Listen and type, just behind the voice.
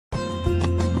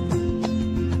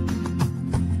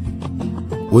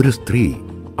ഒരു സ്ത്രീ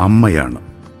അമ്മയാണ്,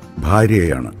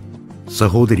 ഭാര്യയാണ്,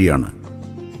 സഹോദരിയാണ്,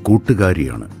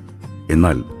 കൂട്ടുകാരിയാണ്.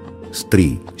 എന്നാൽ സ്ത്രീ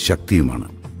ശക്തിയുമാണ്.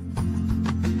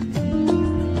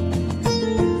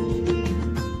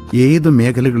 ഏത്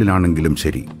മേഖലകളിലാണെങ്കിലും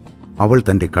ശരി, അവൾ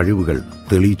തൻ്റെ കഴിവുകൾ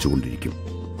തെളിയിച്ചുകൊണ്ടിരിക്കും.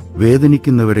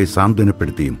 വേദനിക്കുന്നവരെ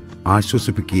സാന്ത്വനപ്പെടുത്തിയും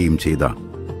ആശ്വസിപ്പിക്കുകയും ചെയ്ത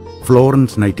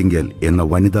ഫ്ലോറൻസ് നൈറ്റിംഗേൽ എന്ന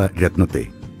വനിതാ രത്നത്തെ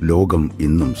ലോകം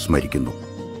ഇന്നും സ്മരിക്കുന്നു.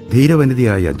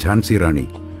 ധീരവനിതയായ ഝാൻസി റാണി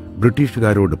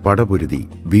ബ്രിട്ടീഷുകാരോട് പടപൊരുതി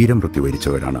വീരമൃത്യു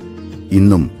വരിച്ചവരാണ്.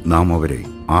 ഇന്നും നാം അവരെ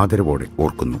ആദരവോടെ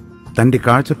ഓർക്കുന്നു. തൻ്റെ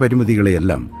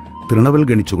കാഴ്ചപരിമിതികളെയെല്ലാം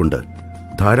തൃണവൽഗണിച്ചുകൊണ്ട്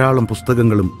ധാരാളം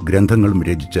പുസ്തകങ്ങളും ഗ്രന്ഥങ്ങളും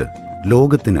രചിച്ച്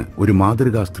ലോകത്തിന് ഒരു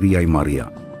മാതൃകാ സ്ത്രീയായി മാറിയ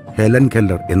ഹെലൻ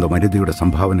കെല്ലർ എന്ന വനിതയുടെ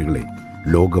സംഭാവനകളെ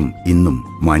ലോകം ഇന്നും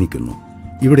മാനിക്കുന്നു.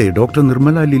 ഇവിടെ ഡോക്ടർ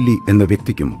നിർമ്മല ലില്ലി എന്ന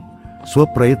വ്യക്തിക്കും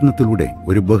സ്വപ്രയത്നത്തിലൂടെ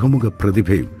ഒരു ബഹുമുഖ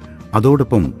പ്രതിഭയും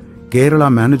അതോടൊപ്പം കേരള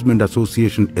മാനേജ്മെന്റ്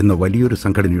അസോസിയേഷൻ എന്ന വലിയൊരു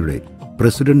സംഘടനയുടെ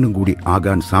പ്രസിഡന്റും കൂടി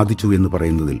ആകാൻ സാധിച്ചു എന്ന്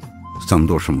പറയുന്നതിൽ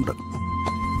സന്തോഷമുണ്ട്.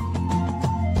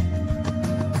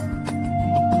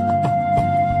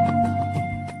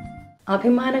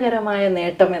 അഭിമാനകരമായ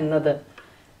നേട്ടം എന്നത്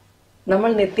നമ്മൾ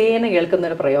നിത്യേന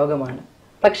കേൾക്കുന്നൊരു പ്രയോഗമാണ്.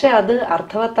 പക്ഷെ അത്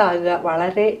അർത്ഥവത്താകുക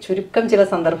വളരെ ചുരുക്കം ചില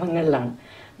സന്ദർഭങ്ങളിലാണ്.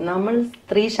 നമ്മൾ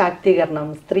സ്ത്രീ ശാക്തീകരണം,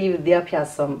 സ്ത്രീ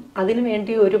വിദ്യാഭ്യാസം,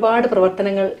 അതിനുവേണ്ടി ഒരുപാട്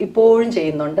പ്രവർത്തനങ്ങൾ ഇപ്പോഴും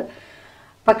ചെയ്യുന്നുണ്ട്.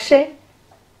 പക്ഷേ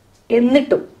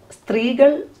എന്നിട്ടും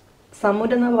സ്ത്രീകൾ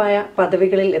സമുന്നതമായ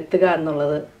പദവികളിൽ എത്തുക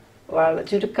എന്നുള്ളത് വളരെ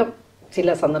ചുരുക്കം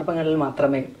ചില സന്ദർഭങ്ങളിൽ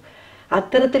മാത്രമേ ഉള്ളൂ.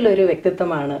 അത്തരത്തിലൊരു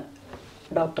വ്യക്തിത്വമാണ്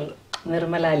doctor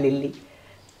Nirmala lily,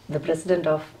 the president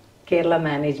of Kerala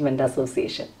management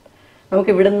association.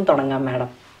 നമുക്ക് ഇവിടെ നിന്ന് തുടങ്ങാം.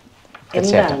 മാഡം,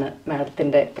 എന്താണ്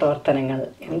മാഡത്തിന്റെ പ്രവർത്തനങ്ങൾ?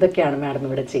 എന്തൊക്കെയാണ് മാഡം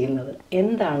ഇവിടെ ചെയ്യുന്നത്?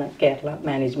 എന്താണ് Kerala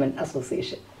management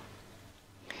association?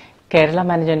 Kerala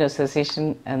management association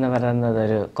എന്ന് പറയുന്നത്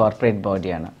ഒരു കോർപ്പറേറ്റ്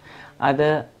ബോഡിയാണ്. അത്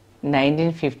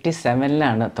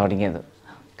 1957 തുടങ്ങിയത്.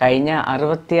 കഴിഞ്ഞ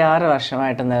 66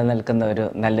 വർഷമായിട്ട് നിലനിൽക്കുന്ന ഒരു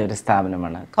നല്ലൊരു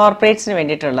സ്ഥാപനമാണ്. കോർപ്പറേറ്റ്സിന്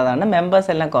വേണ്ടിയിട്ടുള്ളതാണ്. മെമ്പേഴ്സ്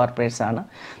എല്ലാം കോർപ്പറേറ്റ്സ് ആണ്.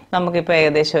 നമുക്കിപ്പോൾ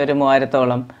ഏകദേശം ഒരു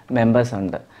 3000-ഓളം മെമ്പേഴ്സ്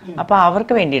ഉണ്ട്. അപ്പോൾ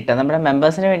അവർക്ക് വേണ്ടിയിട്ട്, നമ്മുടെ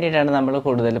മെമ്പേഴ്സിന് വേണ്ടിയിട്ടാണ് നമ്മൾ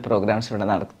കൂടുതൽ പ്രോഗ്രാംസ് ഇവിടെ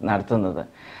നടത്തുന്നത്.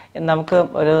 നമുക്ക്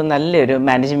ഒരു നല്ലൊരു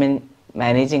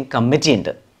മാനേജിങ് കമ്മിറ്റി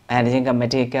ഉണ്ട്. മാനേജിങ്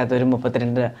കമ്മിറ്റിക്ക് അതൊരു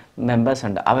 32 മെമ്പേഴ്സ്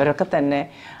ഉണ്ട്. അവരൊക്കെ തന്നെ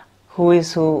who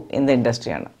is who in the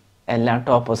ഇൻഡസ്ട്രിയാണ്. എല്ലാം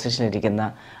ടോപ്പ് പൊസിഷനിലിരിക്കുന്ന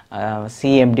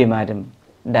CMDമാരും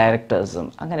ഡയറക്ടേഴ്സും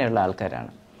അങ്ങനെയുള്ള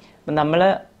ആൾക്കാരാണ്. അപ്പം നമ്മൾ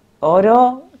ഓരോ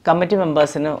കമ്മിറ്റി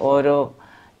മെമ്പേഴ്സിന് ഓരോ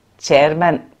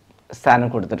ചെയർമാൻ സ്ഥാനം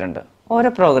കൊടുത്തിട്ടുണ്ട്, ഓരോ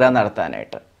പ്രോഗ്രാം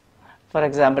നടത്താനായിട്ട്. ഫോർ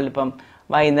എക്സാമ്പിൾ, ഇപ്പം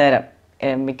വൈകുന്നേരം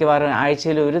മിക്കവാറും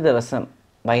ആഴ്ചയിൽ ഒരു ദിവസം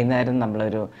വൈകുന്നേരം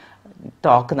നമ്മളൊരു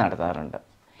ടോക്ക് നടത്താറുണ്ട്.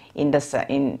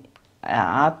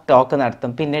 ആ ടോക്ക്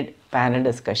നടത്തും. പിന്നെ പാനൽ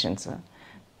ഡിസ്കഷൻസ്,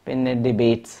 പിന്നെ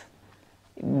debates,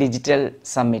 digital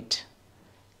summit,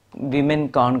 women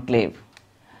conclave.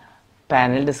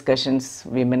 Panel discussions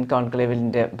women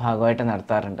കോൺക്ലേവിൻ്റെ ഭാഗമായിട്ട്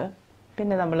നടത്താറുണ്ട്.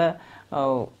 പിന്നെ നമ്മൾ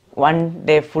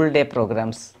ഫുൾ ഡേ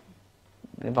പ്രോഗ്രാംസ്,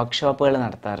 വർക്ക്ഷോപ്പുകൾ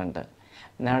നടത്താറുണ്ട്.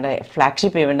 നമ്മുടെ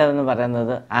ഫ്ലാഗ്ഷിപ്പ് ഇവൻ്റ് എന്ന്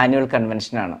പറയുന്നത് ആനുവൽ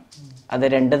കൺവെൻഷനാണ്. അത്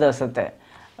 2 ദിവസത്തെ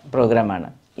പ്രോഗ്രാമാണ്.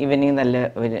 ഈവനിങ് നല്ല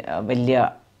വലിയ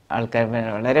ആൾക്കാർ,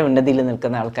 വളരെ ഉന്നതിയിൽ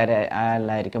നിൽക്കുന്ന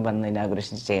ആൾക്കാരായിരിക്കും വന്ന്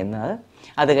ഇനാഗുറേഷൻ ചെയ്യുന്നത്.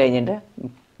 അത് കഴിഞ്ഞിട്ട്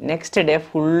നെക്സ്റ്റ് ഡേ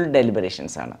ഫുൾ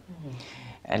ഡെലിബറേഷൻസ് ആണ്.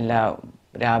 എല്ലാ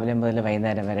രാവിലെ മുതൽ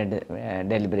വൈകുന്നേരം വരെ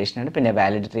ഡെലിബറേഷനാണ്. പിന്നെ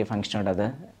വാലിഡിറ്ററി ഫംഗ്ഷനോട് അത്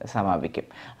സമാപിക്കും.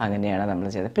 അങ്ങനെയാണ് നമ്മൾ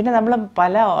ചെയ്തത്. പിന്നെ നമ്മൾ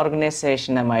പല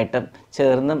ഓർഗനൈസേഷനുമായിട്ടും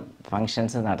ചേർന്നും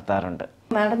ഫംഗ്ഷൻസ് നടത്താറുണ്ട്.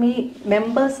 മാഡം, ഈ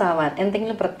മെമ്പേഴ്സ് ആവാൻ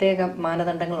എന്തെങ്കിലും പ്രത്യേക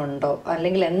മാനദണ്ഡങ്ങളുണ്ടോ?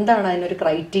 അല്ലെങ്കിൽ എന്താണ് അതിനൊരു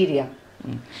ക്രൈറ്റീരിയ?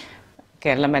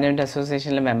 കേരള മാനേജ്മെൻറ്റ്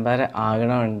അസോസിയേഷനിൽ മെമ്പർ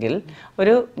ആകണമെങ്കിൽ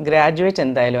ഒരു ഗ്രാജുവേറ്റ്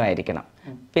എന്തായാലും ആയിരിക്കണം.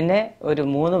 പിന്നെ ഒരു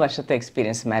 3 വർഷത്തെ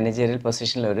എക്സ്പീരിയൻസ്, മാനേജറിയൽ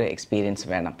പൊസിഷനിൽ ഒരു എക്സ്പീരിയൻസ്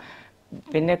വേണം.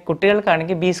 പിന്നെ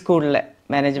കുട്ടികൾക്കാണെങ്കിൽ സ്കൂളിലെ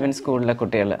മാനേജ്മെൻറ്റ് സ്കൂളിലെ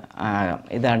കുട്ടികൾ ആകാം.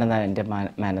 ഇതാണ് എൻ്റെ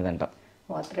മാനദണ്ഡം.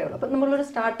 മാത്രമേ ഉള്ളൂ. അപ്പം നമ്മളൊരു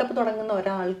സ്റ്റാർട്ടപ്പ് തുടങ്ങുന്ന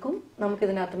ഒരാൾക്കും നമുക്ക്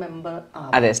ഇതിനകത്ത് മെമ്പർ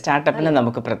ആവാം. അതെ, സ്റ്റാർട്ടപ്പിന്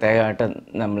നമുക്ക് പ്രത്യേകമായിട്ട്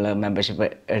നമ്മൾ മെമ്പർഷിപ്പ്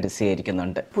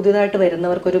സ്വീകരിക്കുന്നുണ്ട്. പുതിയതായിട്ട്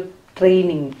വരുന്നവർക്കൊരു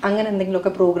ട്രെയിനിങ്, അങ്ങനെ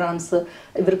എന്തെങ്കിലുമൊക്കെ പ്രോഗ്രാംസ്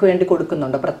ഇവർക്ക് വേണ്ടി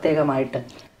കൊടുക്കുന്നുണ്ടോ പ്രത്യേകമായിട്ട്?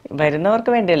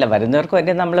 വരുന്നവർക്ക് വേണ്ടിയല്ല, വരുന്നവർക്ക്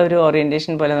വേണ്ടി നമ്മളൊരു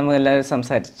ഓറിയൻറ്റേഷൻ പോലെ നമ്മൾ എല്ലാവരും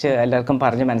സംസാരിച്ച് എല്ലാവർക്കും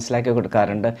പറഞ്ഞ് മനസ്സിലാക്കി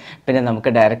കൊടുക്കാറുണ്ട്. പിന്നെ നമുക്ക്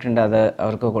ഡയറക്റ്റ് ഉണ്ട്, അത്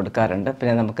അവർക്ക് കൊടുക്കാറുണ്ട്.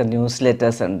 പിന്നെ നമുക്ക് ന്യൂസ്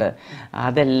ലെറ്റേഴ്സ് ഉണ്ട്,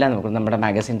 അതെല്ലാം നമുക്ക് നമ്മുടെ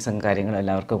മാഗസിൻസും കാര്യങ്ങളും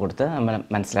എല്ലാവർക്കും കൊടുത്ത് നമ്മൾ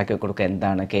മനസ്സിലാക്കി കൊടുക്കുക.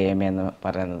 എന്താണ് KMA എന്ന്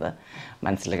പറയുന്നത്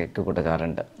മനസ്സിലാക്കി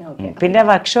കൊടുക്കാറുണ്ട്. പിന്നെ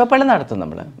വർക്ക്ഷോപ്പുകൾ നടത്തും.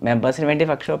 നമ്മൾ മെമ്പേഴ്സിന് വേണ്ടി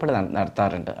വർക്ക്ഷോപ്പുകൾ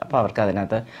നടത്താറുണ്ട്. അപ്പോൾ അവർക്ക്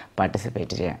അതിനകത്ത്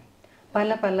പാർട്ടിസിപ്പേറ്റ് ചെയ്യാം.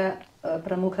 പല പല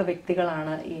പ്രമുഖ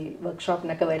വ്യക്തികളാണ് ഈ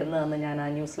വർക്ക്ഷോപ്പിനൊക്കെ വരുന്നതെന്ന് ഞാൻ ആ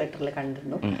ന്യൂസ് ലെറ്ററിൽ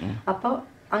കണ്ടിരുന്നു. അപ്പോൾ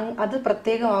അത്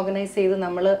പ്രത്യേകം ഓർഗനൈസ് ചെയ്ത്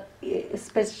നമ്മൾ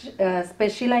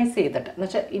സ്പെഷ്യലൈസ് ചെയ്തിട്ട് എന്ന്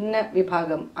വെച്ചാൽ ഇന്ന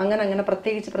വിഭാഗം അങ്ങനെ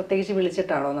പ്രത്യേകിച്ച്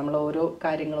വിളിച്ചിട്ടാണോ നമ്മൾ ഓരോ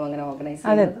കാര്യങ്ങളും അങ്ങനെ ഓർഗനൈസ്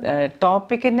ചെയ്യുന്നത്? അതെ,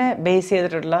 ടോപ്പിക്കിനെ ബേസ്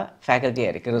ചെയ്തിട്ടുള്ള ഫാക്കൽറ്റി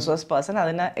ആയിരിക്കും. റിസോഴ്സ് പേഴ്സൺ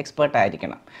അതിന് എക്സ്പേർട്ട്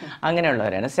ആയിരിക്കണം.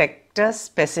 അങ്ങനെയുള്ളവരാണ്. സെക്ടർ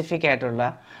സ്പെസിഫിക് ആയിട്ടുള്ള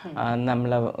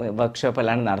നമ്മൾ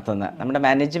വർക്ക്ഷോപ്പെല്ലാം നടത്തുന്നത്. നമ്മുടെ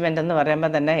മാനേജ്മെൻറ്റ് എന്ന്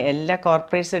പറയുമ്പോൾ തന്നെ എല്ലാ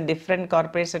ഡിഫറെൻറ്റ്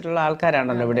കോർപ്പറേറ്റ്സ് ആയിട്ടുള്ള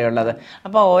ആൾക്കാരാണല്ലോ ഇവിടെയുള്ളത്.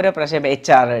 അപ്പോൾ ഓരോ പ്രശ്നം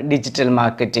HR, ഡിജിറ്റൽ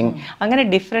മാർക്കറ്റിംഗ്, അങ്ങനെ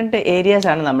ഡിഫറെൻറ്റ്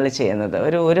ഏരിയാസാണ് നമ്മൾ ചെയ്യുന്നത്.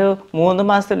 ഒരു 3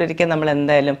 മാസത്തിലൊരിക്കൽ നമ്മൾ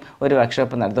എന്തായാലും ഒരു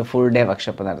വർക്ക്ഷോപ്പ് നടത്തും, ഫുൾ ഡേ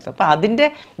വർക്ക്ഷോപ്പ് നടത്തും. അപ്പോൾ അതിൻ്റെ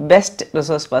ബെസ്റ്റ്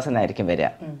റിസോഴ്സ് പേഴ്സൺ ആയിരിക്കും വരിക.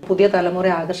 പുതിയ തലമുറ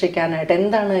ആകർഷിക്കാനായിട്ട്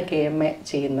എന്താണ് KMA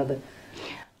ചെയ്യുന്നത്?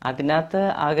 അതിനകത്ത്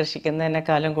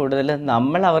ആകർഷിക്കുന്നതിനേക്കാളും കൂടുതൽ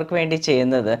നമ്മൾ അവർക്ക് വേണ്ടി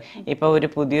ചെയ്യുന്നത്, ഇപ്പോൾ ഒരു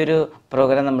പുതിയൊരു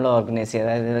പ്രോഗ്രാം നമ്മൾ ഓർഗനൈസ്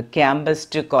ചെയ്യുക, അതായത് ക്യാമ്പസ്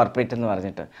ടു കോർപ്പറേറ്റ് എന്ന്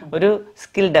പറഞ്ഞിട്ട് ഒരു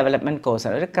സ്കിൽ ഡെവലപ്മെൻറ്റ്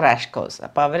കോഴ്സാണ്, ഒരു ക്രാഷ് കോഴ്സ്.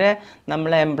 അപ്പോൾ അവരെ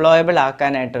നമ്മൾ എംപ്ലോയബിൾ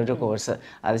ആക്കാനായിട്ടൊരു കോഴ്സ്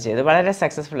അത് ചെയ്ത് വളരെ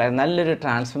സക്സസ്ഫുൾ ആയി നല്ലൊരു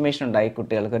ട്രാൻസ്ഫർമേഷൻ ഉണ്ടായി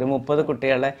കുട്ടികൾക്ക്. ഒരു 30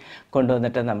 കുട്ടികളെ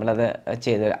കൊണ്ടുവന്നിട്ട് നമ്മളത്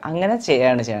അങ്ങനെ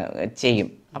ചെയ്യും.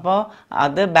 അപ്പോൾ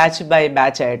അത് ബാച്ച് ബൈ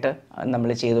ബാച്ചായിട്ട് നമ്മൾ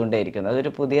ചെയ്തുകൊണ്ടേയിരിക്കുന്നത്.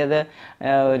 അതൊരു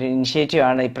ഒരു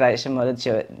ഇനിഷ്യേറ്റീവാണ് ഇപ്രാവശ്യം മുതൽ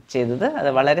ചെയ്തത്. അത്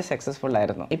വളരെ സക്സസ്ഫുൾ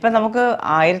ആയിരുന്നു. ഇപ്പം നമുക്ക്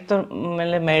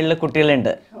 1000 മേളിൽ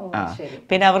കുട്ടികളുണ്ട്.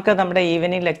 പിന്നെ അവർക്ക് നമ്മുടെ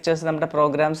ഈവനിങ് ലെക്ചേഴ്സ്, നമ്മുടെ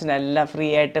പ്രോഗ്രാംസിനെല്ലാം ഫ്രീ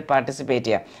ആയിട്ട് പാർട്ടിസിപ്പേറ്റ്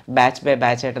ചെയ്യാം. ബാച്ച് ബൈ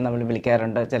ബാച്ചായിട്ട് നമ്മൾ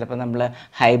വിളിക്കാറുണ്ട്. ചിലപ്പോൾ നമ്മൾ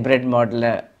ഹൈബ്രിഡ് മോഡൽ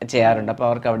ചെയ്യാറുണ്ട്. അപ്പോൾ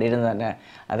അവർക്ക് അവിടെ ഇരുന്ന് തന്നെ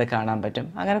അത് കാണാൻ പറ്റും.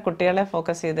 അങ്ങനെ കുട്ടികളെ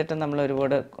ഫോക്കസ് ചെയ്തിട്ട് നമ്മൾ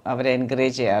ഒരുപാട് അവരെ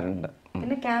എൻകറേജ് ചെയ്യാറുണ്ട്.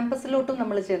 പിന്നെ ക്യാമ്പസിലോട്ടും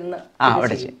നമ്മൾ ചെന്ന്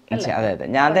അവിടെ അതെ,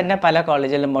 ഞാൻ തന്നെ പല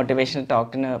കോളേജിലും മോട്ടിവേഷണൽ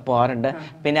ടോക്കിന് പോകാറുണ്ട്.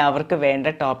 പിന്നെ അവർക്ക് വേണ്ട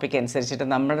ടോപ്പിക് അനുസരിച്ചിട്ട്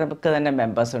നമ്മൾക്ക് തന്നെ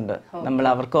മെമ്പേഴ്സ് ഉണ്ട്. നമ്മൾ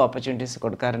അവർക്ക് ഓപ്പർച്യൂണിറ്റീസ്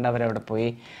കൊടുക്കാറുണ്ട്. അവരവിടെ പോയി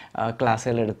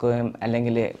ക്ലാസ്സുകൾ എടുക്കുകയും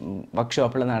അല്ലെങ്കിൽ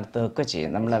വർക്ക്ഷോപ്പിൽ നടത്തുകയൊക്കെ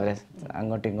ചെയ്യും. നമ്മളവരെ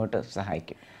അങ്ങോട്ടും ഇങ്ങോട്ടും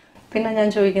സഹായിക്കും. പിന്നെ ഞാൻ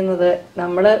ചോദിക്കുന്നത്,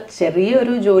 നമ്മൾ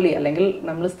ചെറിയൊരു ജോലി അല്ലെങ്കിൽ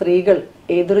നമ്മൾ സ്ത്രീകൾ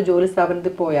ഏതൊരു ജോലി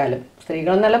സ്ഥാപനത്തിൽ പോയാലും,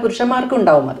 സ്ത്രീകളെന്നല്ല പുരുഷന്മാർക്കും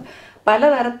ഉണ്ടാവും, അത്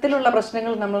പലതരത്തിലുള്ള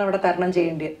പ്രശ്നങ്ങൾ നമ്മൾ അവിടെ തരണം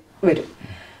ചെയ്യേണ്ടി വരും.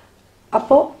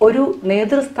 അപ്പോൾ ഒരു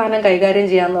നേതൃസ്ഥാനം കൈകാര്യം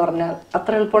ചെയ്യാന്ന് പറഞ്ഞാൽ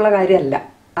അത്ര എളുപ്പമുള്ള കാര്യമല്ല.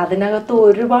 അതിനകത്ത്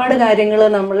ഒരുപാട് കാര്യങ്ങൾ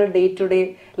നമ്മൾ ഡേ ടു ഡേ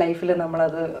ലൈഫിൽ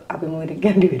നമ്മളത്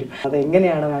അഭിമുഖീകരിക്കേണ്ടി വരും.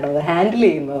 അതെങ്ങനെയാണ് മാഡം അത് ഹാൻഡിൽ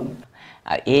ചെയ്യുന്നതെന്ന്?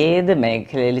 ഏത്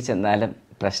മേഖലയിൽ ചെന്നാലും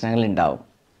പ്രശ്നങ്ങളുണ്ടാവും.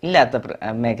 ഇല്ലാത്ത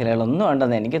മേഖലകളൊന്നും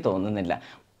ഉണ്ടെന്ന് എനിക്ക് തോന്നുന്നില്ല.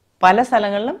 പല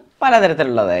സ്ഥലങ്ങളിലും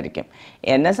പലതരത്തിലുള്ളതായിരിക്കും.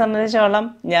 എന്നെ സംബന്ധിച്ചോളം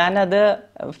ഞാനത്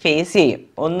ഫേസ് ചെയ്യും.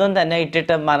 ഒന്നും തന്നെ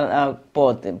ഇട്ടിട്ട്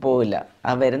പോവില്ല.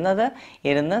 വരുന്നത്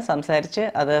ഇരുന്ന് സംസാരിച്ച്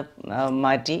അത്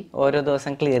മാറ്റി ഓരോ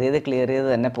ദിവസം ക്ലിയർ ചെയ്ത്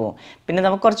തന്നെ പോകും. പിന്നെ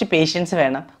നമുക്ക് കുറച്ച് പേഷ്യൻസ്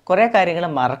വേണം. കുറേ കാര്യങ്ങൾ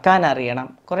മറക്കാൻ അറിയണം,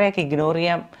 കുറേയൊക്കെ ഇഗ്നോർ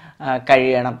ചെയ്യാൻ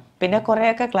കഴിയണം, പിന്നെ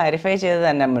കുറേയൊക്കെ ക്ലാരിഫൈ ചെയ്ത്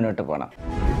തന്നെ മുന്നോട്ട് പോകണം.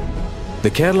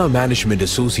 The Kerala Management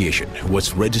Association was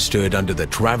registered under the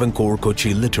Travancore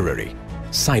Kochi Literary,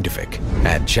 Scientific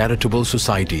and Charitable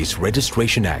Societies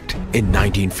Registration Act in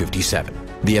 1957.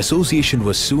 The association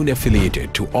was soon affiliated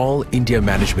to All India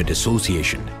Management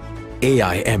Association,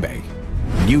 AIMA,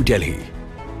 New Delhi.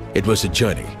 It was a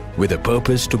journey with a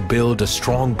purpose to build a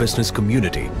strong business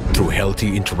community through healthy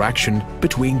interaction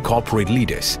between corporate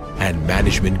leaders and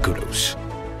management gurus.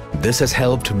 This has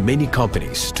helped many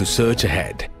companies to surge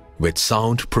ahead with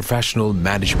sound professional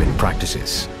management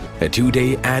practices. A 2-day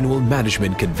annual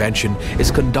management convention is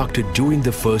conducted during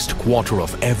the first quarter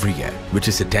of every year, which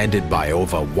is attended by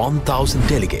over 1,000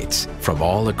 delegates from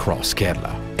all across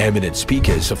Kerala. Eminent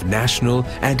speakers of national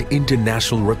and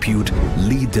international repute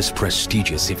lead this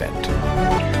prestigious event.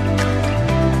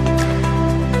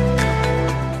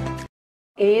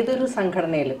 ഏതൊരു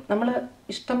സംഘടനയിലും നമ്മൾ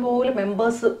ഇഷ്ടംപോലെ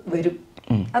members വരും,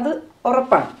 അത്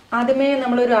ഉറപ്പാണ്. ആദ്യമേ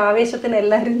നമ്മളൊരു ആവേശത്തിന്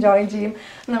എല്ലാവരും join ചെയ്യും,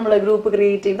 നമ്മൾ ഗ്രൂപ്പ്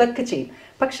ക്രിയേറ്റ് ചെയ്യും, ഇതൊക്കെ ചെയ്യും.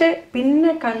 പക്ഷെ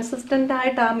പിന്നെ കൺസിസ്റ്റന്റ്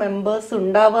ആയിട്ട് ആ മെമ്പേഴ്സ്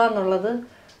ഉണ്ടാവുക എന്നുള്ളത്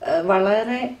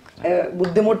വളരെ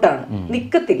ബുദ്ധിമുട്ടാണ്.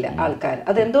 നിൽക്കത്തില്ല ആൾക്കാർ.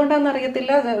 അതെന്തുകൊണ്ടാണെന്ന്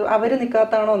അറിയത്തില്ല, അവർ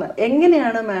നിൽക്കാത്താണോന്ന്.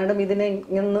 എങ്ങനെയാണ് മാഡം ഇതിനെ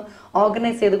ഇങ്ങനെ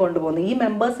ഓർഗനൈസ് ചെയ്ത് കൊണ്ടുപോകുന്നത്? ഈ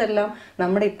മെമ്പേഴ്സ് എല്ലാം,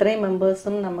 നമ്മുടെ ഇത്രയും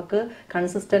മെമ്പേഴ്സും നമുക്ക്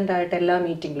കൺസിസ്റ്റന്റ് ആയിട്ട് എല്ലാ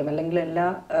മീറ്റിങ്ങിലും അല്ലെങ്കിൽ എല്ലാ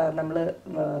നമ്മൾ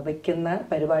വെക്കുന്ന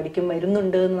പരിപാടിക്കും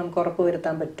വരുന്നുണ്ട് എന്ന് നമുക്ക് ഉറപ്പ്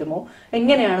വരുത്താൻ പറ്റുമോ?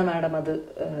 എങ്ങനെയാണ് മാഡം അത്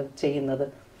ചെയ്യുന്നത്?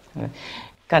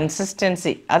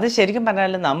 കൺസിസ്റ്റൻസി അത് ശരിക്കും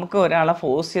പറഞ്ഞാൽ നമുക്ക് ഒരാളെ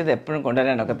ഫോഴ്സ് ചെയ്ത് എപ്പോഴും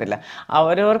കൊണ്ടുവരാൻ ഒക്കത്തില്ല.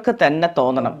 അവരവർക്ക് തന്നെ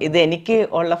തോന്നണം ഇത് എനിക്ക്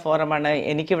ഉള്ള ഫോറമാണ്,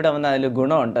 എനിക്കിവിടെ വന്ന അതിൽ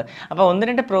ഗുണമുണ്ട്. അപ്പോൾ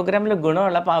 1-2 പ്രോഗ്രാമിൽ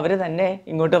ഗുണമുള്ളപ്പോൾ അവർ തന്നെ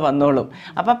ഇങ്ങോട്ട് വന്നോളും.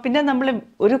 അപ്പം പിന്നെ നമ്മൾ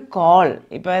ഒരു കോൾ,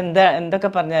 ഇപ്പോൾ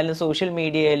എന്തൊക്കെ പറഞ്ഞാലും സോഷ്യൽ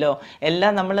മീഡിയയിലോ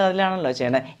എല്ലാം നമ്മൾ അതിലാണല്ലോ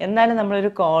ചെയ്യണത്. എന്നാലും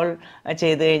നമ്മളൊരു കോൾ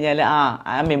ചെയ്ത് കഴിഞ്ഞാൽ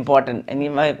ഐ ആം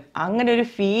ഇമ്പോർട്ടൻറ്റ്, അങ്ങനെ ഒരു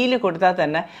ഫീല് കൊടുത്താൽ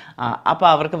തന്നെ അപ്പോൾ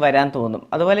അവർക്ക് വരാൻ തോന്നും.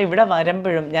 അതുപോലെ ഇവിടെ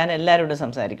വരുമ്പോഴും ഞാൻ എല്ലാവരോടും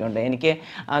സംസാരിക്കുന്നുണ്ട്. എനിക്ക്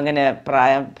അങ്ങനെ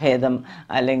പ്രായഭേദം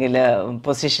അല്ലെങ്കിൽ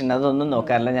പൊസിഷൻ അതൊന്നും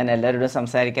നോക്കാറില്ല. ഞാൻ എല്ലാവരോടും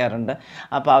സംസാരിക്കാറുണ്ട്.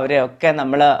 അപ്പോൾ അവരെയൊക്കെ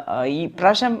നമ്മൾ ഈ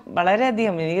പ്രാവശ്യം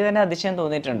വളരെയധികം എനിക്ക് തന്നെ അതിശയം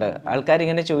തോന്നിയിട്ടുണ്ട്.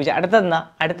 ആൾക്കാരിങ്ങനെ ചോദിച്ചു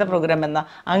അടുത്ത പ്രോഗ്രാം എന്നാ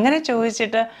അങ്ങനെ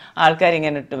ചോദിച്ചിട്ട്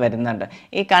ആൾക്കാരിങ്ങനെ ഇട്ട് വരുന്നുണ്ട്.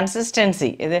 ഈ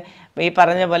കൺസിസ്റ്റൻസി ഇത് ഈ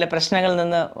പറഞ്ഞ പോലെ പ്രശ്നങ്ങളിൽ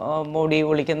നിന്ന് മൂടി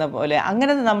ഒളിക്കുന്ന പോലെ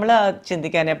അങ്ങനെ നമ്മൾ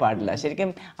ചിന്തിക്കാനേ പാടില്ല. ശരിക്കും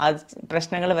ആ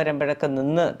പ്രശ്നങ്ങൾ വരുമ്പോഴൊക്കെ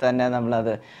നിന്ന് തന്നെ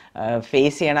നമ്മളത്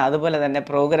ഫേസ് ചെയ്യണം. അതുപോലെ തന്നെ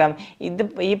പ്രോഗ്രാം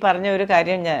ഈ പറഞ്ഞ ഒരു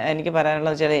കാര്യം എനിക്ക്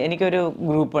പറയാനുള്ളത് വെച്ചാൽ എനിക്കൊരു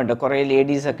ഗ്രൂപ്പുണ്ട്, കുറേ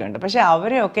ലേഡീസൊക്കെ ഉണ്ട്. പക്ഷേ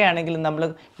അവരെയൊക്കെ ആണെങ്കിലും നമ്മൾ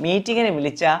മീറ്റിങ്ങിന്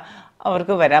വിളിച്ചാൽ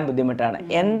അവർക്ക് വരാൻ ബുദ്ധിമുട്ടാണ്.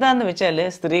 എന്താണെന്ന് വെച്ചാൽ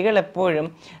സ്ത്രീകൾ എപ്പോഴും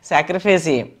സാക്രിഫൈസ്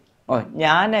ചെയ്യും.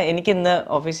 എനിക്കിന്ന്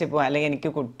ഓഫീസിൽ പോകാം, അല്ലെങ്കിൽ എനിക്ക്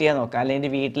കുട്ടിയെ നോക്കാം, അല്ലെങ്കിൽ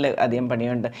എൻ്റെ വീട്ടിൽ അധികം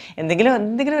പണിയുണ്ട്,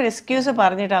 എന്തെങ്കിലും ഒരു എക്സ്ക്യൂസ്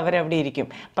പറഞ്ഞിട്ട് അവരവിടെ ഇരിക്കും.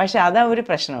 പക്ഷെ അതാ ഒരു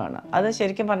പ്രശ്നമാണ്. അത്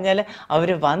ശരിക്കും പറഞ്ഞാൽ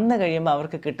അവർ വന്നു കഴിയുമ്പോൾ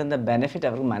അവർക്ക് കിട്ടുന്ന ബെനിഫിറ്റ്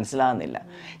അവർക്ക് മനസ്സിലാകുന്നില്ല.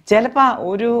 ചിലപ്പോൾ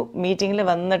ഒരു മീറ്റിങ്ങിൽ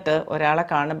വന്നിട്ട് ഒരാളെ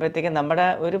കാണുമ്പോഴത്തേക്കും നമ്മുടെ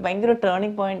ഒരു ഭയങ്കര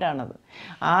ടേണിംഗ് പോയിൻ്റ് ആണത്.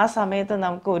 ആ സമയത്ത്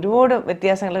നമുക്ക് ഒരുപാട്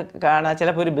വ്യത്യാസങ്ങൾ കാണാം.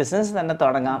 ചിലപ്പോൾ ഒരു ബിസിനസ് തന്നെ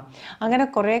തുടങ്ങാം. അങ്ങനെ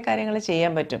കുറേ കാര്യങ്ങൾ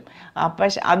ചെയ്യാൻ പറ്റും.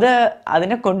 പക്ഷെ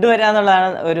അതിനെ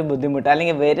കൊണ്ടുവരാന്നുള്ളതാണ് ഒരു ബുദ്ധിമുട്ട്.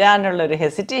 അല്ലെങ്കിൽ വരാനുള്ള ഒരു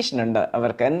ഹെസിറ്റേഷൻ ഉണ്ട്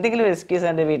അവർക്ക്. എന്തെങ്കിലും എക്സ്ക്യൂസ്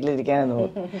എൻ്റെ വീട്ടിലിരിക്കാനെന്ന്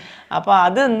തോന്നും. അപ്പോൾ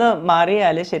അതൊന്ന്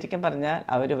മാറിയാൽ ശരിക്കും പറഞ്ഞാൽ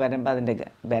അവർ വരുമ്പോൾ അതിൻ്റെ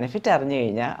ബെനിഫിറ്റ് അറിഞ്ഞു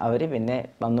കഴിഞ്ഞാൽ അവർ പിന്നെ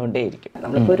വന്നുകൊണ്ടേയിരിക്കും.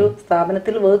 നമ്മളിപ്പോൾ ഒരു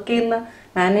സ്ഥാപനത്തിൽ വർക്ക് ചെയ്യുന്ന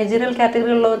മാനേജറിയൽ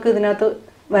കാറ്റഗറിയിലുള്ളവർക്ക് ഇതിനകത്ത്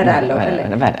വരാമല്ലോ അല്ലേ?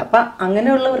 അപ്പൊ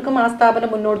അങ്ങനെയുള്ളവർക്കും ആ സ്ഥാപനം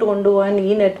മുന്നോട്ട് കൊണ്ടുപോകാൻ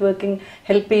ഈ നെറ്റ്വർക്കിംഗ്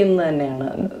ഹെൽപ്പ് ചെയ്യുന്നത് തന്നെയാണ്.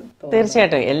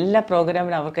 തീർച്ചയായിട്ടും എല്ലാ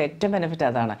പ്രോഗ്രാമിനും അവർക്ക് ഏറ്റവും ബെനിഫിറ്റ്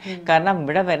അതാണ്. കാരണം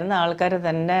ഇവിടെ വരുന്ന ആൾക്കാർ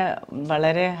തന്നെ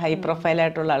വളരെ ഹൈ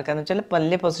പ്രൊഫൈലായിട്ടുള്ള ആൾക്കാരെന്ന് വെച്ചാൽ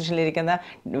വലിയ പൊസിഷനിലിരിക്കുന്ന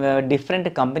ഡിഫറെൻറ്റ്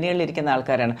കമ്പനികളിലിരിക്കുന്ന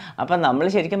ആൾക്കാരാണ്. അപ്പം നമ്മൾ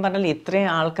ശരിക്കും പറഞ്ഞാൽ ഇത്രയും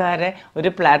ആൾക്കാരെ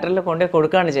ഒരു പ്ലാറ്ററിൽ കൊണ്ടുപോയി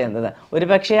കൊടുക്കുകയാണ് ചെയ്യുന്നത്. ഒരു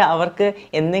പക്ഷേ അവർക്ക്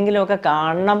എന്തെങ്കിലുമൊക്കെ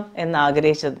കാണണം എന്ന്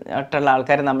ആഗ്രഹിച്ചിട്ടുള്ള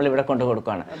ആൾക്കാരെ നമ്മളിവിടെ കൊണ്ടു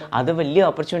കൊടുക്കുകയാണ്. അത് വലിയ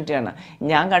ഓപ്പർച്യൂണിറ്റിയാണ്.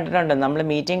 ഞാൻ കണ്ടിട്ടുണ്ട്, നമ്മൾ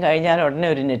മീറ്റിംഗ് കഴിഞ്ഞാൽ ഉടനെ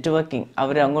ഒരു നെറ്റ്വർക്കിംഗ്,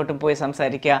 അവർ അങ്ങോട്ടും പോയി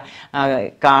സംസാരിക്കുക,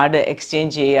 കാർഡ്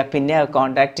എക്സ്ചേഞ്ച് ചെയ്യുക, പിന്നെ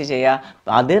കോൺടാക്റ്റ് ചെയ്യുക.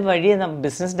 അത് വഴി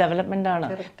ബിസിനസ് ഡെവലപ്മെന്റ് ആണ്,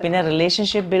 പിന്നെ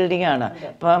റിലേഷൻഷിപ്പ് ബിൽഡിംഗ് ആണ്.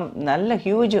 അപ്പം നല്ല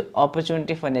ഹ്യൂജ്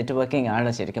ഓപ്പർച്യൂണിറ്റി ഫോർ നെറ്റ്വർക്കിംഗ്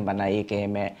ആണ് ശരിക്കും പറഞ്ഞാൽ ഈ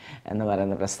KMA എന്ന്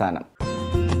പറയുന്ന പ്രസ്ഥാനം.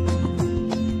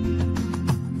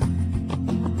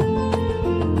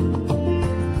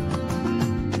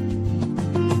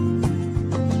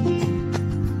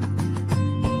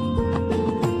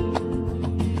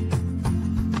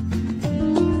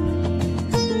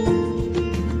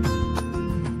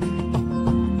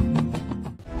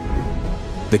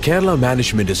 The Kerala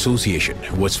Management Association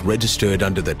was registered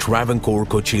under the Travancore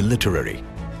Kochi Literary,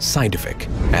 Scientific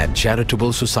and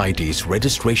Charitable Societies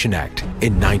Registration Act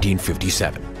in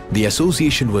 1957. The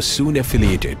association was soon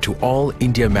affiliated to All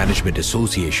India Management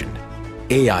Association,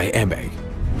 AIMA,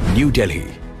 New Delhi.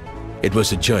 It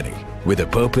was a journey with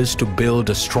a purpose to build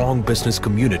a strong business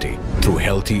community through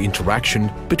healthy interaction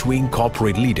between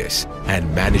corporate leaders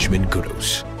and management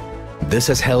gurus. This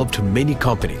has helped many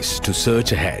companies to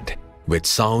surge ahead with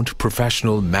sound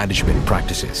professional management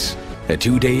practices. A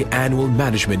 2-day annual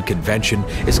management convention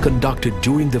is conducted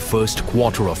during the first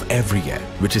quarter of every year,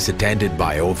 which is attended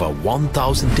by over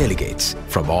 1,000 delegates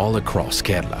from all across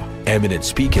Kerala. Eminent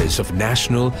speakers of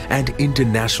national and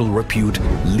international repute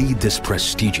lead this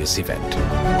prestigious event.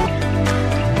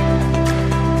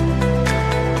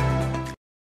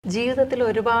 ജീവിതത്തിൽ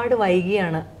ഒരുപാട്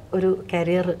വൈകിയാണ് ഒരു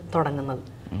career തുടങ്ങുന്നത്,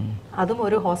 അതും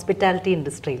ഒരു hospitality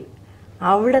ഇൻഡസ്ട്രിയിൽ.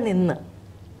 അവിടെ നിന്ന്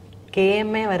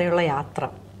KMA വരെയുള്ള യാത്ര,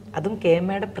 അതും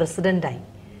KMAയുടെ പ്രസിഡൻ്റായി,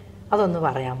 അതൊന്ന്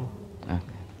പറയാമോ?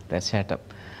 തീർച്ചയായിട്ടും.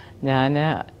 ഞാൻ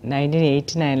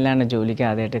 1989 ജോലിക്ക്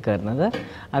ആദ്യമായിട്ട് കയറുന്നത്.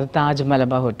 അത് താജ്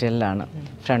മലബാർ ഹോട്ടലിലാണ്,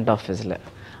 ഫ്രണ്ട് ഓഫീസിൽ.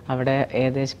 അവിടെ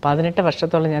ഏകദേശം 18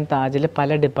 വർഷത്തോളം ഞാൻ താജിൽ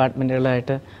പല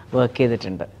ഡിപ്പാർട്ട്മെൻറ്റുകളായിട്ട് വർക്ക്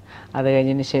ചെയ്തിട്ടുണ്ട്. അത്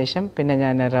കഴിഞ്ഞതിന് ശേഷം പിന്നെ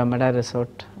ഞാൻ റമഡ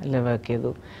റിസോർട്ടിൽ വർക്ക്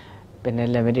ചെയ്തു, പിന്നെ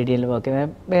ലെമരിഡിയിൽ വർക്ക്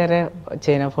ചെയ്ത് വേറെ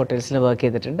ചെയിൻ ഓഫ് ഹോട്ടൽസിൽ വർക്ക്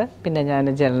ചെയ്തിട്ടുണ്ട്. പിന്നെ ഞാൻ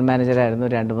ജനറൽ മാനേജറായിരുന്നു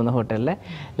 2-3 ഹോട്ടലിൽ.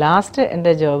 ലാസ്റ്റ്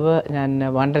എൻ്റെ ജോബ് ഞാൻ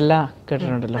വണ്ടർല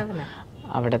കേട്ടിട്ടുണ്ടല്ലോ,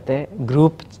 അവിടുത്തെ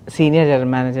ഗ്രൂപ്പ് സീനിയർ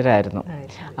ജനറൽ മാനേജറായിരുന്നു.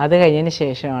 അത് കഴിഞ്ഞതിന്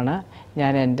ശേഷമാണ്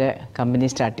ഞാൻ എൻ്റെ കമ്പനി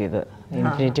സ്റ്റാർട്ട് ചെയ്തത്,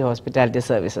 ഇൻഫിനിറ്റി ഹോസ്പിറ്റാലിറ്റി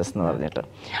സർവീസസ് എന്ന് പറഞ്ഞിട്ട്.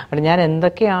 അവിടെ ഞാൻ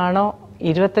എന്തൊക്കെയാണോ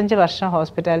 25 വർഷം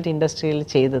ഹോസ്പിറ്റാലിറ്റി ഇൻഡസ്ട്രിയിൽ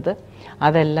ചെയ്തത്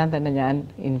അതെല്ലാം തന്നെ ഞാൻ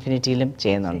ഇൻഫിനിറ്റിയിലും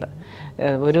ചെയ്യുന്നുണ്ട്.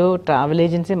 ഒരു ട്രാവൽ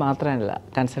ഏജൻസി മാത്രമല്ല,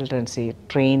 കൺസൾട്ടൻസി,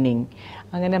 ട്രെയിനിങ്,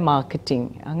 അങ്ങനെ മാർക്കറ്റിംഗ്,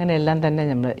 അങ്ങനെ എല്ലാം തന്നെ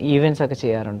നമ്മൾ ഈവൻറ്റ്സ് ഒക്കെ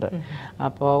ചെയ്യാറുണ്ട്.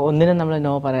 അപ്പോൾ ഒന്നിനും നമ്മൾ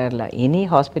നോ പറയാറില്ല. ഇനി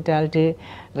ഹോസ്പിറ്റാലിറ്റി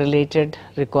റിലേറ്റഡ്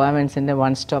റിക്വയർമെൻറ്റ്സിൻ്റെ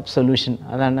 1 സ്റ്റോപ്പ് സൊല്യൂഷൻ,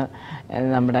 അതാണ്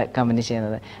നമ്മുടെ കമ്പനി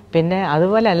ചെയ്യുന്നത്. പിന്നെ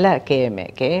അതുപോലെ അല്ല KMA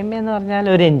എന്ന് പറഞ്ഞാൽ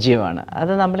ഒരു NGO ആണ്.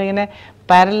 അത് നമ്മളിങ്ങനെ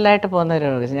പാരലായിട്ട് പോകുന്ന ഒരു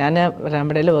ഓർഗനൈസേഷൻ. ഞാൻ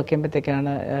റമഡയിൽ വർക്ക്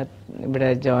ചെയ്യുമ്പോഴത്തേക്കാണ് ഇവിടെ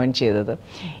ജോയിൻ ചെയ്തത്.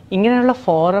 ഇങ്ങനെയുള്ള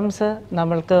ഫോറംസ്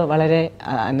നമ്മൾക്ക് വളരെ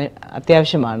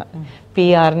അത്യാവശ്യമാണ്.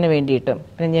 PR-ന് വേണ്ടിയിട്ടും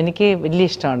എനിക്ക്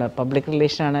വലിയ ഇഷ്ടമാണ്. പബ്ലിക്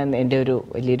റിലേഷനാണ് എൻ്റെ ഒരു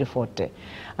വലിയൊരു ഫോർട്ട്.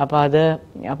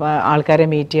 അപ്പോൾ ആൾക്കാരെ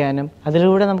മീറ്റ് ചെയ്യാനും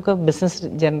അതിലൂടെ നമുക്ക് ബിസിനസ്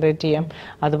ജനറേറ്റ് ചെയ്യാം.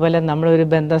 അതുപോലെ നമ്മളൊരു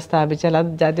ബന്ധം സ്ഥാപിച്ചാൽ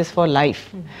ദാറ്റ് ഈസ് ഫോർ ലൈഫ്.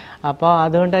 അപ്പോൾ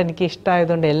അതുകൊണ്ട് എനിക്ക്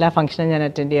ഇഷ്ടമായതുകൊണ്ട് എല്ലാ ഫംഗ്ഷനും ഞാൻ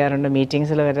അറ്റൻഡ് ചെയ്യാറുണ്ട്,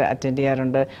 മീറ്റിങ്സിൽ വരെ അറ്റൻഡ്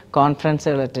ചെയ്യാറുണ്ട്,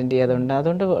 കോൺഫറൻസുകൾ അറ്റൻഡ് ചെയ്യാറുണ്ട്.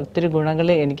 അതുകൊണ്ട് ഒത്തിരി ഗുണങ്ങൾ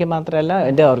എനിക്ക് മാത്രമല്ല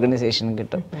എൻ്റെ ഓർഗനൈസേഷനും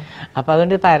കിട്ടും. അപ്പോൾ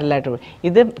അതുകൊണ്ട് പാരലായിട്ട് പോയി.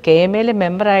 ഇത് KMA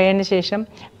മെമ്പർ ആയതിന് ശേഷം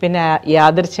പിന്നെ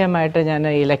യാദൃച്ഛ്യമായിട്ട് ഞാൻ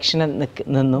ഇലക്ഷന്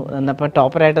നിന്നപ്പോൾ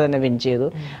ടോപ്പറായിട്ട് തന്നെ വിൻ ചെയ്തു.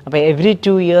 അപ്പോൾ എവറി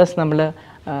 2 years നമ്മൾ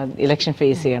ഇലക്ഷൻ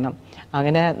ഫേസ് ചെയ്യണം.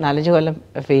 അങ്ങനെ 4-5 കൊല്ലം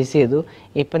ഫേസ് ചെയ്തു.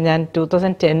 ഇപ്പം ഞാൻ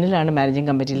 2010 മാനേജിങ്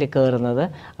കമ്മിറ്റിയിൽ കയറുന്നത്.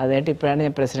 അതായിട്ട് ഇപ്പോഴാണ്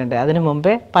ഞാൻ പ്രസിഡന്റ്. അതിന്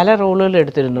മുമ്പേ പല റോളുകൾ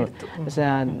എടുത്തിരുന്നു.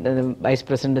 Vice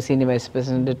president, senior vice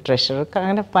president, treasurer,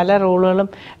 അങ്ങനെ പല റോളുകളും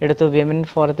എടുത്തു. വിമൻ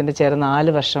ഫോറത്തിൻ്റെ ചെയർ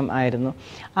 4 വർഷം ആയിരുന്നു.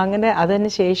 അങ്ങനെ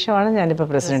അതിന് ശേഷമാണ് ഞാനിപ്പോൾ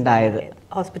പ്രസിഡന്റ് ആയത്.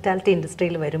 ഹോസ്പിറ്റാലിറ്റി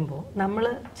ഇൻഡസ്ട്രിയിൽ വരുമ്പോൾ നമ്മൾ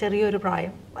ചെറിയൊരു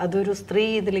പ്രായം, അതൊരു സ്ത്രീ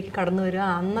ഇതിലേക്ക് കടന്നു വരിക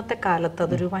അന്നത്തെ കാലത്ത്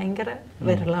അതൊരു ഭയങ്കര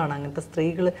വിരളമാണ്. അങ്ങനത്തെ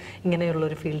സ്ത്രീകൾ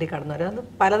ഇങ്ങനെയുള്ളൊരു ഫീൽഡിൽ കടന്നു വരിക. അത്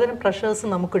പലതരം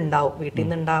പ്രഷേഴ്സ് നമുക്കുണ്ടാവും, വീട്ടിൽ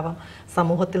നിന്നുണ്ടാവാം,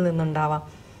 സമൂഹത്തിൽ നിന്നുണ്ടാവാം.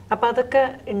 അപ്പം അതൊക്കെ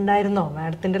ഉണ്ടായിരുന്നോ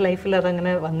മാഡത്തിൻ്റെ ലൈഫിൽ?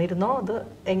 അതങ്ങനെ വന്നിരുന്നോ? അത്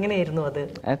എങ്ങനെയായിരുന്നു അത്?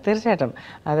 തീർച്ചയായിട്ടും.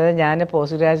 അതായത് ഞാൻ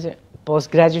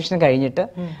പോസ്റ്റ് ഗ്രാജുവേഷൻ കഴിഞ്ഞിട്ട്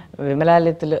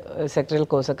വിമലാലയത്തിൽ സെക്ടറൽ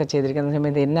കോഴ്സൊക്കെ ചെയ്തിരിക്കുന്ന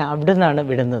സമയത്ത് എന്നെ അവിടെ നിന്നാണ്